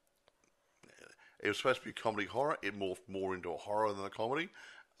right. It was supposed to be comedy horror. It morphed more into a horror than a comedy.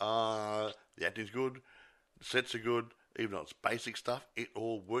 The acting's good. The sets are good. Even though it's basic stuff, it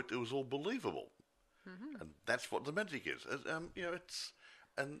all worked. It was all believable. And that's what the magic is.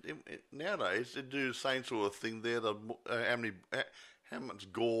 Nowadays they do the same sort of thing there. How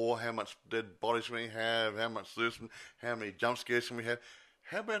much gore, how much dead bodies we have, how much this, how many jump scares can we have?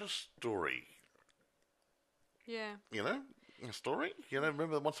 How about a story? Yeah. A story.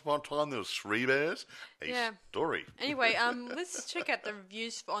 Remember once upon a time there was Three Bears. Story. Anyway, let's check out the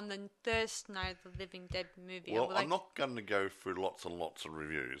reviews on the first Night of the Living Dead movie. Well, I'm not going to go through lots and lots of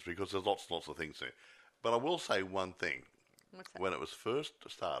reviews because there's lots and lots of things there. But I will say one thing. What's that? When it was first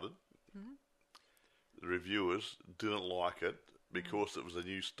started, the reviewers didn't like it because it was a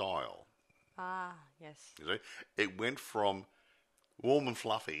new style. Ah, yes. You see? It went from warm and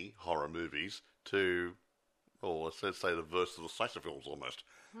fluffy horror movies to, let's say the verse of the slasher films almost.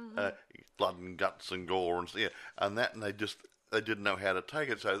 Blood and guts and gore and they didn't know how to take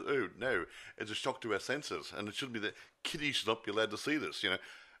it. So, oh no, it's a shock to our senses, and it shouldn't be that kiddies should not be allowed to see this,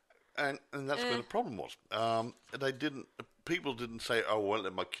 And that's where the problem was. People didn't say, "Oh, I won't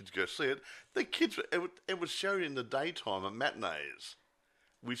let my kids go see it." The kids, it was shown in the daytime at matinees,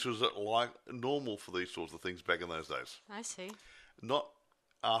 which was like normal for these sorts of things back in those days. I see. Not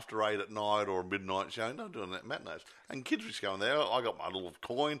after 8 at night or a midnight showing. No, doing that matinees. And kids were just going there. I got my little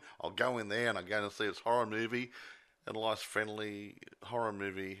coin. I'll go in there and I'm going to see this horror movie, a nice friendly horror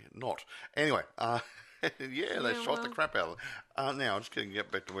movie. Not anyway. They shot the crap out of it. Now, I'm just going to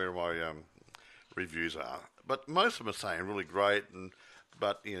get back to where my reviews are. But most of them are saying really great,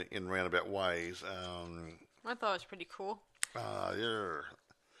 but in roundabout ways. I thought it was pretty cool. I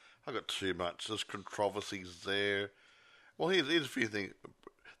got too much. There's controversies there. Well, here's a few things.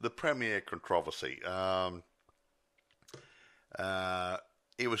 The premiere controversy.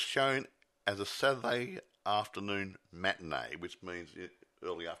 It was shown as a Saturday afternoon matinee, which means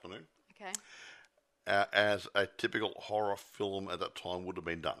early afternoon. Okay. As a typical horror film at that time would have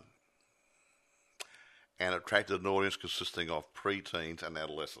been done. And attracted an audience consisting of pre-teens and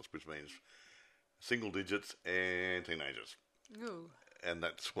adolescents, which means single digits and teenagers. Ooh. And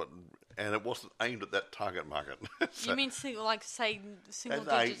it wasn't aimed at that target market. You mean single digits, 8, 9,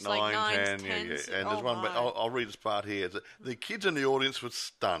 like 9s, 10s? And there's one, I'll read this part here. The kids in the audience were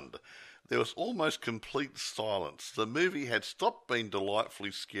stunned. there was almost complete silence. The movie had stopped being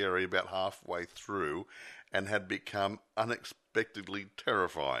delightfully scary about halfway through and had become unexpectedly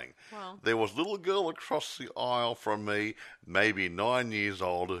terrifying. Wow. There was a little girl across the aisle from me, maybe 9 years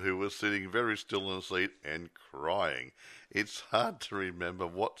old, who was sitting very still in the seat and crying. It's hard to remember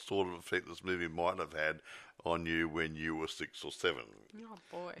what sort of effect this movie might have had on you when you were 6 or 7. Oh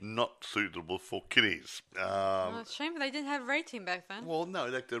boy. Not suitable for kiddies. Well, it's a shame they didn't have a rating back then. Well,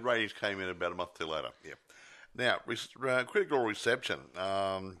 no, the ratings came in about a month or two later. Yeah. Now, critical reception.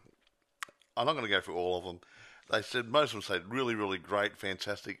 I'm not going to go through all of them. They said most of them said really, really great,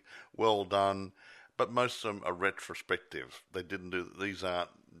 fantastic, well done, but most of them are retrospective. They didn't do these. Aren't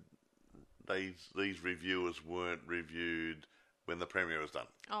these reviewers weren't reviewed when the premiere was done.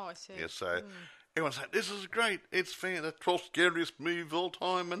 Oh, I see. Yeah, so everyone's saying this is great. It's fair. The 12th scariest movie of all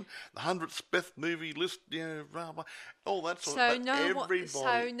time, and the 100th best movie list. Blah blah, all that sort of.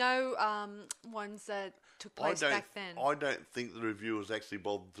 So no ones that took place back then. I don't think the reviewers actually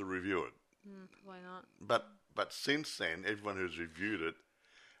bothered to review it. Why not? But since then, everyone who's reviewed it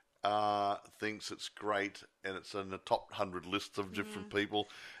thinks it's great, and it's in the top 100 lists of different people.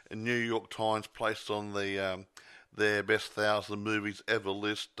 And New York Times placed on the their best 1,000 movies ever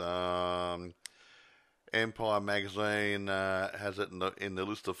list. Empire magazine has it in the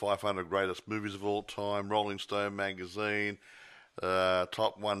list of 500 greatest movies of all time. Rolling Stone magazine,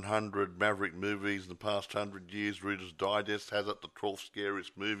 top 100 Maverick movies in the past 100 years. Reader's Digest has it the 12th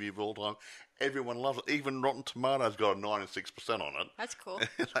scariest movie of all time. Everyone loves it. Even Rotten Tomatoes got a 96% on it. That's cool.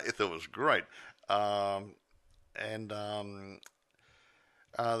 I thought it was great. The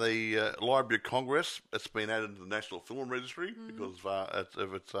Library of Congress, it's been added to the National Film Registry because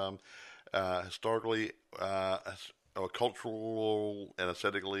of its historically or cultural and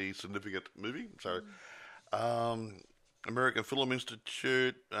aesthetically significant movie. So, American Film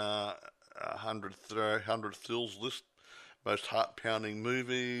Institute, 100 Thrills list, most heart-pounding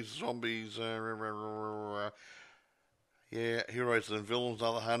movies, zombies, Heroes and Villains,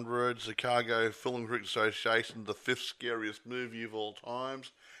 another 100. Chicago Film Critics Association, the 5th scariest movie of all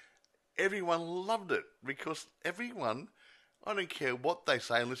times. Everyone loved it because everyone, I don't care what they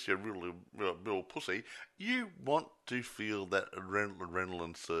say unless you're a real pussy, you want to feel that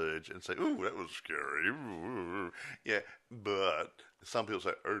adrenaline surge and say, ooh, that was scary. Ooh. Yeah, but some people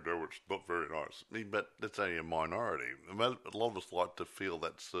say, oh no, it's not very nice. But that's only a minority. A lot of us like to feel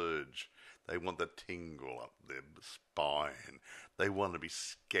that surge. They want the tingle up their spine. They want to be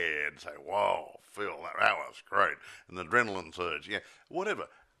scared and say, whoa, feel that. That was great. And the adrenaline surge. Yeah, whatever.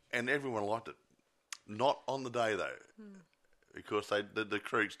 And everyone liked it. Not on the day, though. Because the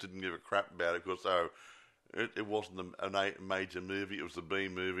critics didn't give a crap about it because, it wasn't a major movie. It was a B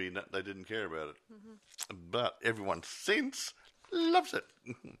movie. And they didn't care about it. But everyone since loves it.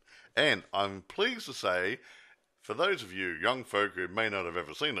 And I'm pleased to say, for those of you young folk who may not have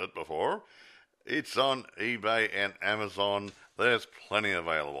ever seen it before, it's on eBay and Amazon. There's plenty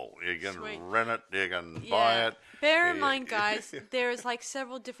available. You can rent it, you can buy it. Bear in mind, guys, there's like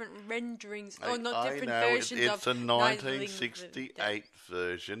several different renderings, or not different versions of it's a 1968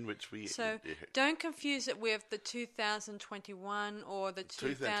 version, which we... So, don't confuse it with the 2021 or the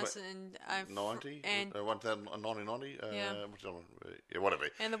 2090. And 1990? Yeah, whatever.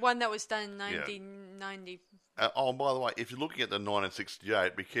 And the one that was done in 1990. By the way, if you're looking at the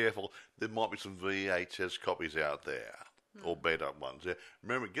 1968, be careful. There might be some VHS copies out there. Or beat-up ones. Yeah.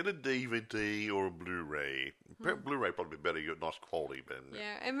 Remember, get a DVD or a Blu-ray. Blu-ray probably better. You get nice quality. But,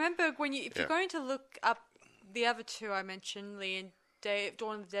 and remember, if you're going to look up the other two I mentioned,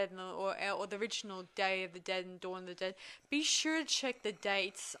 Dawn of the Dead, or the original Day of the Dead and Dawn of the Dead, be sure to check the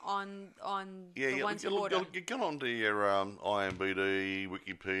dates on the ones in order. Get onto your IMDb,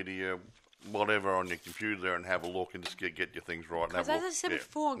 Wikipedia, whatever on your computer there and have a look and just get your things right. Because as I said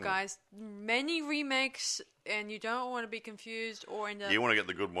before, guys, many remakes, and you don't want to be confused or end up... You want to get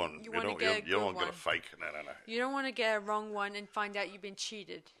the good one. You don't want to get a fake. No. You don't want to get a wrong one and find out you've been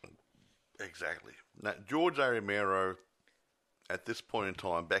cheated. Exactly. Now, George A. Romero, at this point in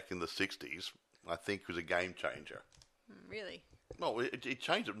time, back in the 60s, I think was a game changer. Really? Well, it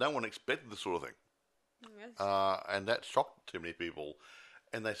changed it. No one expected this sort of thing. Yes. And that shocked too many people.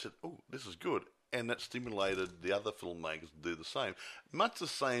 And they said, oh, this is good. And that stimulated the other filmmakers to do the same. Much the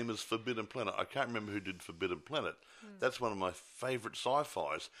same as Forbidden Planet. I can't remember who did Forbidden Planet. That's one of my favourite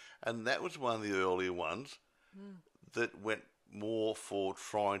sci-fis. And that was one of the earlier ones that went more for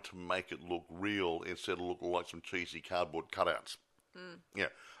trying to make it look real instead of looking like some cheesy cardboard cutouts. Yeah.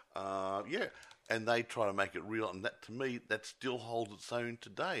 And they try to make it real. And that, to me, that still holds its own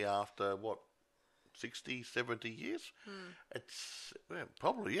today after, 60, 70 years. It's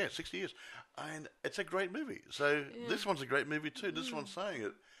probably 60 years, and it's a great movie. So this one's a great movie too. This one's saying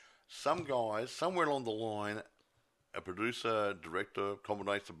it. Some guys somewhere along the line, a producer, director,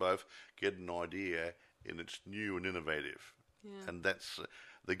 combination of both, get an idea and it's new and innovative, and that's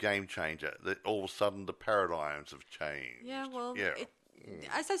the game changer. That all of a sudden the paradigms have changed. Yeah, well,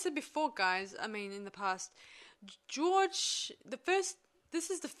 as I said before, guys, I mean, in the past, George, this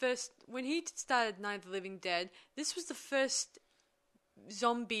is the first, when he started Night of the Living Dead, this was the first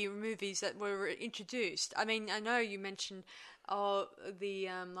zombie movies that were introduced. I mean, I know you mentioned the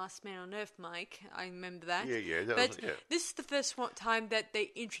Last Man on Earth, Mike. I remember that. Yeah. This is the first time that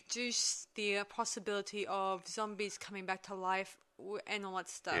they introduced the possibility of zombies coming back to life and all that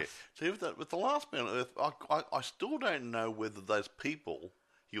stuff. Yeah. See, with the Last Man on Earth, I still don't know whether those people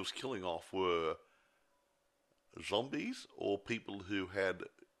he was killing off were zombies or people who had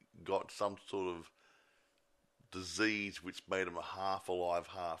got some sort of disease which made them half alive,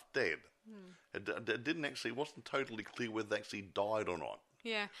 half dead. It wasn't totally clear whether they actually died or not.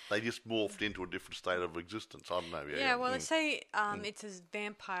 Yeah. They just morphed into a different state of existence. I don't know. Yeah, well, they say it's a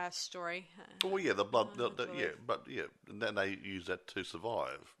vampire story. Well, yeah, the blood, and then they use that to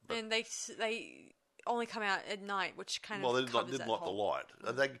survive. But, and they only come out at night, which kind of didn't like the light.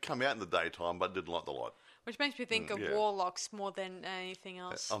 They could come out in the daytime, but didn't like the light. Which makes me think of warlocks more than anything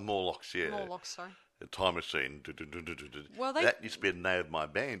else. Morlocks, yeah. Morlocks, sorry. A time machine. Well, that used to be a name of my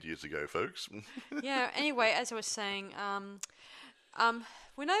band years ago, folks. Yeah, anyway, as I was saying,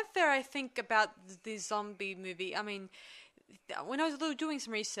 whenever I think about the zombie movie, I mean, when I was doing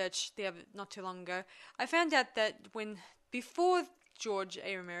some research not too long ago, I found out that before George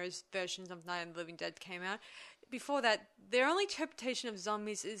A. Romero's versions of Night of the Living Dead came out, before that, their only interpretation of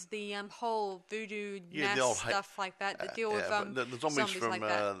zombies is the whole voodoo stuff like that. The deal with the zombies from like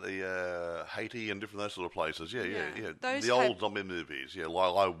that. the Haiti and different those sort of places. Yeah. Those the old zombie movies. Yeah,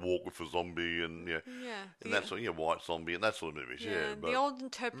 like I Walk with a Zombie and and that sort of White Zombie and that sort of movies. Yeah, the old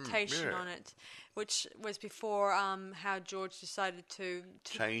interpretation on it, which was before how George decided to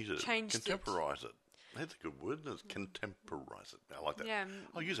change contemporize it. That's a good word. It's contemporize it. I like that. Yeah.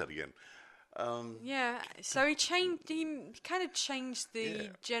 I'll use that again. So he kind of changed the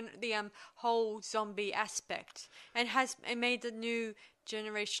whole zombie aspect, and made a new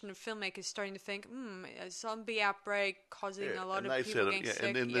generation of filmmakers starting to think, a zombie outbreak causing a lot of people getting sick.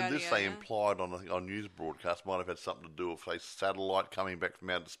 And then they implied on news broadcasts might have had something to do with a satellite coming back from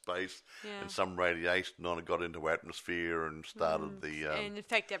outer space, and some radiation on it got into our atmosphere and started and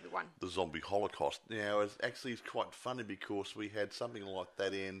infect everyone. The zombie holocaust. Now, it's quite funny because we had something like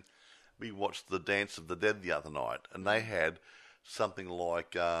that in. We watched The Dance of the Dead the other night, and they had something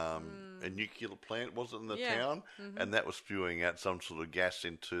like a nuclear plant, was it, in the town? And that was spewing out some sort of gas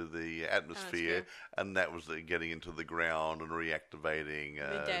into the atmosphere, and that was getting into the ground and reactivating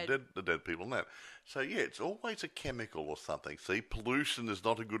the dead people and that. So, it's always a chemical or something. See, pollution is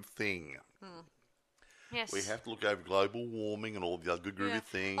not a good thing. Yes. We have to look over global warming and all the other good groovy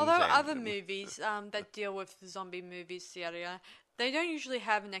things. Although other movies that deal with zombie movies, they don't usually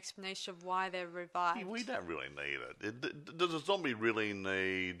have an explanation of why they're revived. We don't really need it. Does a zombie really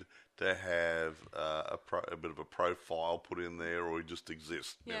need to have a bit of a profile put in there, or just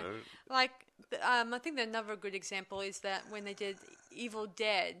exist? Yeah. You know? Like, I think that another good example is that when they did Evil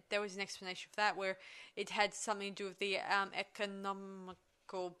Dead, there was an explanation for that where it had something to do with the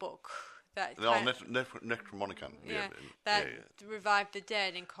economical book. Necromonicon. Revived the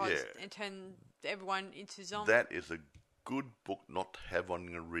dead and turned everyone into zombies. That is a good book not to have on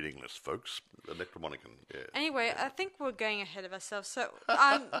your reading list, folks. The Necromonicon. Yeah. Anyway, I think we're going ahead of ourselves, so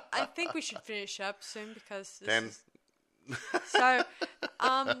I think we should finish up soon because this So,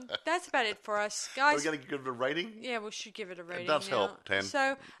 that's about it for us, guys. Are we going to give it a rating? Yeah, we should give it a rating. It does help. 10.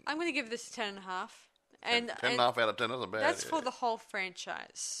 So, I'm going to give this 10.5. 10.5 out of 10 isn't bad. That's for the whole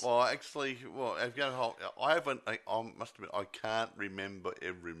franchise. Well, actually, I haven't. I must admit, I can't remember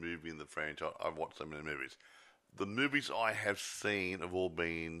every movie in the franchise. I've watched so many movies. The movies I have seen have all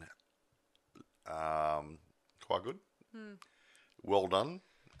been quite good. Well done.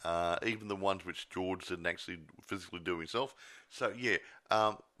 Even the ones which George didn't actually physically do himself. So,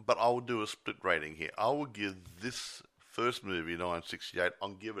 but I will do a split rating here. I will give this first movie, 1968,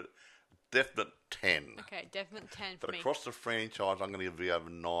 I'll give it definite 10. Okay, definite 10 for but me. Across the franchise, I'm going to give the over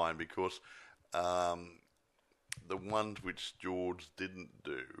 9 because the ones which George didn't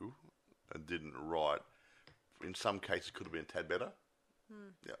do and didn't write, in some cases, could have been a tad better.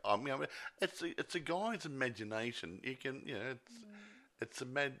 Yeah, I mean, it's a guy's imagination. You can, it's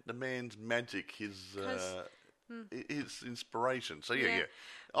the man's magic. His his inspiration. So, Yeah. yeah.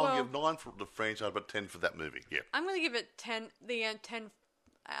 I'll Well- give 9 for the franchise, but 10 for that movie. Yeah. I'm going to give it 10, 10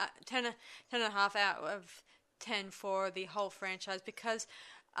 and a half out of 10 for the whole franchise because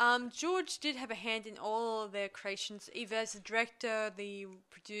George did have a hand in all of their creations, either as the director, the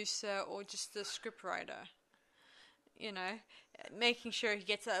producer, or just the scriptwriter. You know, making sure he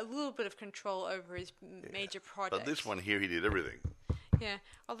gets a little bit of control over his major projects. But this one here, he did everything. Yeah,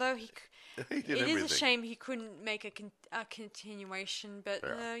 although He did it everything. is a shame he couldn't make a continuation, but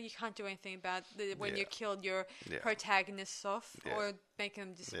Yeah. you can't do anything about when Yeah. you killed your Yeah. protagonists off Yeah. or make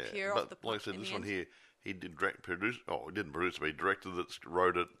them disappear But off the like I said, in this the one end. here, he did produce. Oh, he didn't produce it, but he directed it,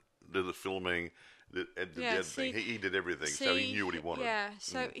 wrote it, did the filming, did the Yeah, editing. He did everything, so he knew what he wanted. Yeah,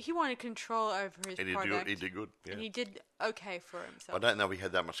 so he wanted control over his And product. he did good. Yeah. And he did okay for himself. I don't know if he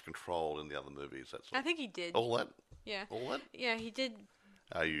had that much control in the other movies. That's all. I think he did. All that? Yeah. All that? Yeah, he did.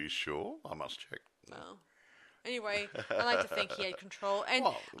 Are you sure? I must check. Well, anyway, I like to think he had control, and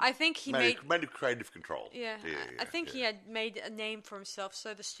Well, I think he made. made creative control. Yeah, I think he had made a name for himself,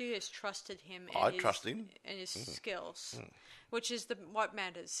 so the studios trusted him. And I his, trust him. and his skills, which is what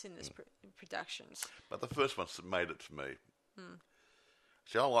matters in this productions. But the first one made it for me.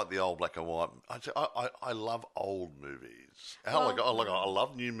 See, I like the old black and white. I love old movies. I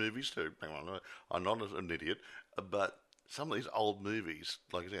love new movies too. I'm not an idiot, but some of these old movies,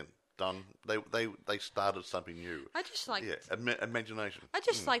 like I said, they started something new. I just like. Imagination. I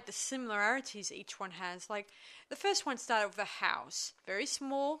just like the similarities each one has. Like the first one started with a house, very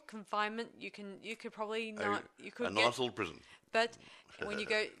small confinement. You could probably not. You could a get nice little prison. But when you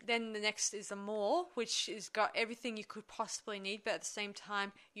go, then the next is a mall, which has got everything you could possibly need, but at the same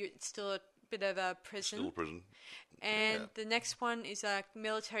time, it's still a bit of a prison. Still a prison. And the next one is a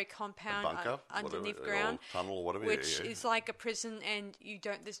military compound Bunker, underneath whatever, ground, or tunnel or whatever. which yeah. is like a prison, and you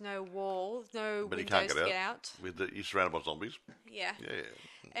don't. There's no wall, no But he windows can't to get get out. out. You're surrounded by zombies. Yeah. Yeah.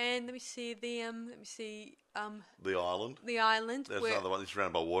 And let me see the The island. the island. There's where, another one. It's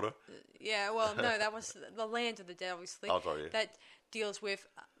surrounded by water. Yeah, well, no, that was the Land of the Dead, obviously. Oh, sorry, yeah. That deals with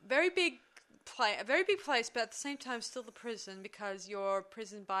a very big place, but at the same time still the prison because you're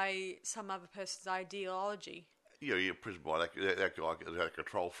imprisoned by some other person's ideology. Yeah, you're imprisoned by that guy, that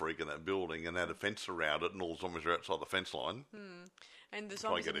control freak in that building, and had a fence around it, and all the zombies are outside the fence line. And the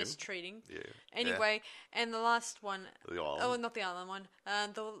Try and zombies are get in. mistreating. Yeah. Anyway, and the last one. The island. Oh, not the island one.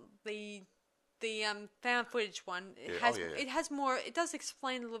 The found footage one. It Yeah, has oh, yeah. it has more. It does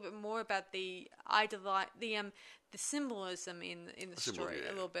explain a little bit more about the the symbolism in the symbol, story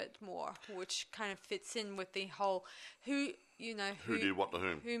yeah. a little bit more, which kind of fits in with the whole who Who did what to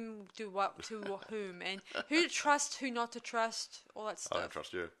whom. do what to whom, and who to trust, who not to trust, all that I stuff. don't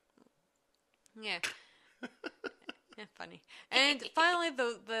trust you. Yeah. Yeah, funny. And finally,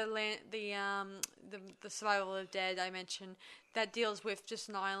 the survival of the dead I mentioned that deals with just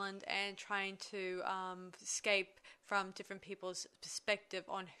an island and trying to escape from different people's perspective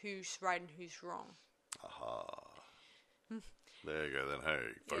on who's right and who's wrong. There you go then. Hey,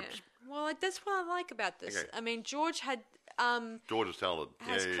 folks. Yeah. Well, that's what I like about this. Okay. I mean, George had George is talented.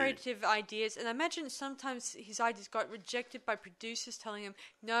 has Yeah. creative ideas, and I imagine sometimes his ideas got rejected by producers telling him,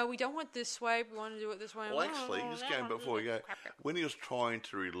 "No, we don't want this way. We want to do it this way." Well, actually, just going before we go, when he was trying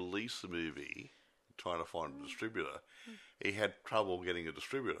to release the movie, trying to find a distributor, he had trouble getting a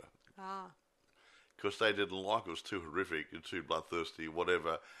distributor. Because they didn't like it. It was too horrific and too bloodthirsty,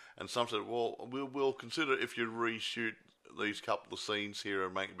 whatever. And some said, well, we'll consider if you reshoot these couple of scenes here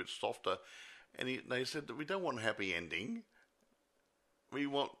and make it a bit softer. And they said that we don't want a happy ending. We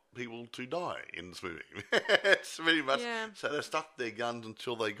want people to die in this movie. It's very much. Yeah. So they stuck their guns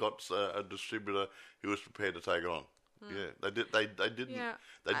until they got a distributor who was prepared to take it on. Yeah, they did. They didn't. Yeah.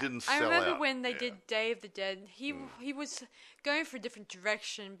 They didn't I sell remember out. when they Yeah. did Day of the Dead. He was going for a different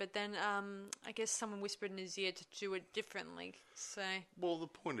direction, but then I guess someone whispered in his ear to do it differently. So Well, the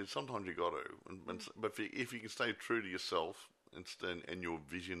point is sometimes you got to, but if you can stay true to yourself and your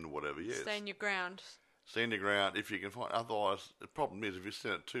vision or whatever, yes, stay in your ground. stand your ground. If you can find, otherwise, the problem is if you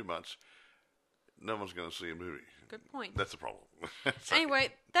stand it too much, no one's going to see a movie. Good point. That's the problem. So,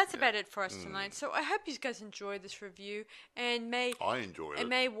 Anyway, that's about it for us tonight. So I hope you guys enjoyed this review and I enjoy it.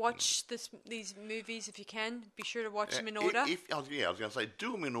 may watch these movies if you can. Be sure to watch them in order. I was going to say,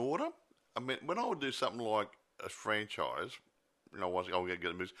 do them in order. I mean, when I would do something like a franchise, I'll get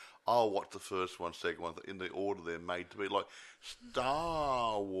the movies, I'll watch the first one, second one, in the order they're made to be. Like,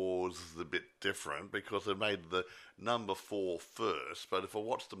 Star Wars is a bit different because they made the number 4 first, but if I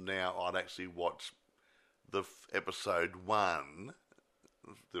watched them now, I'd actually watch the episode 1,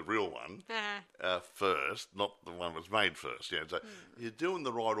 the real one, first, not the one that was made first. Yeah, so you're doing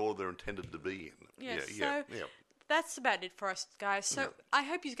the right order they're intended to be in. Yeah, that's about it for us, guys. So I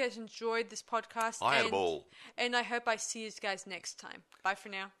hope you guys enjoyed this podcast. I had a ball. And I hope I see you guys next time. Bye for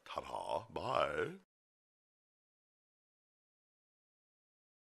now. Ta-da. Bye.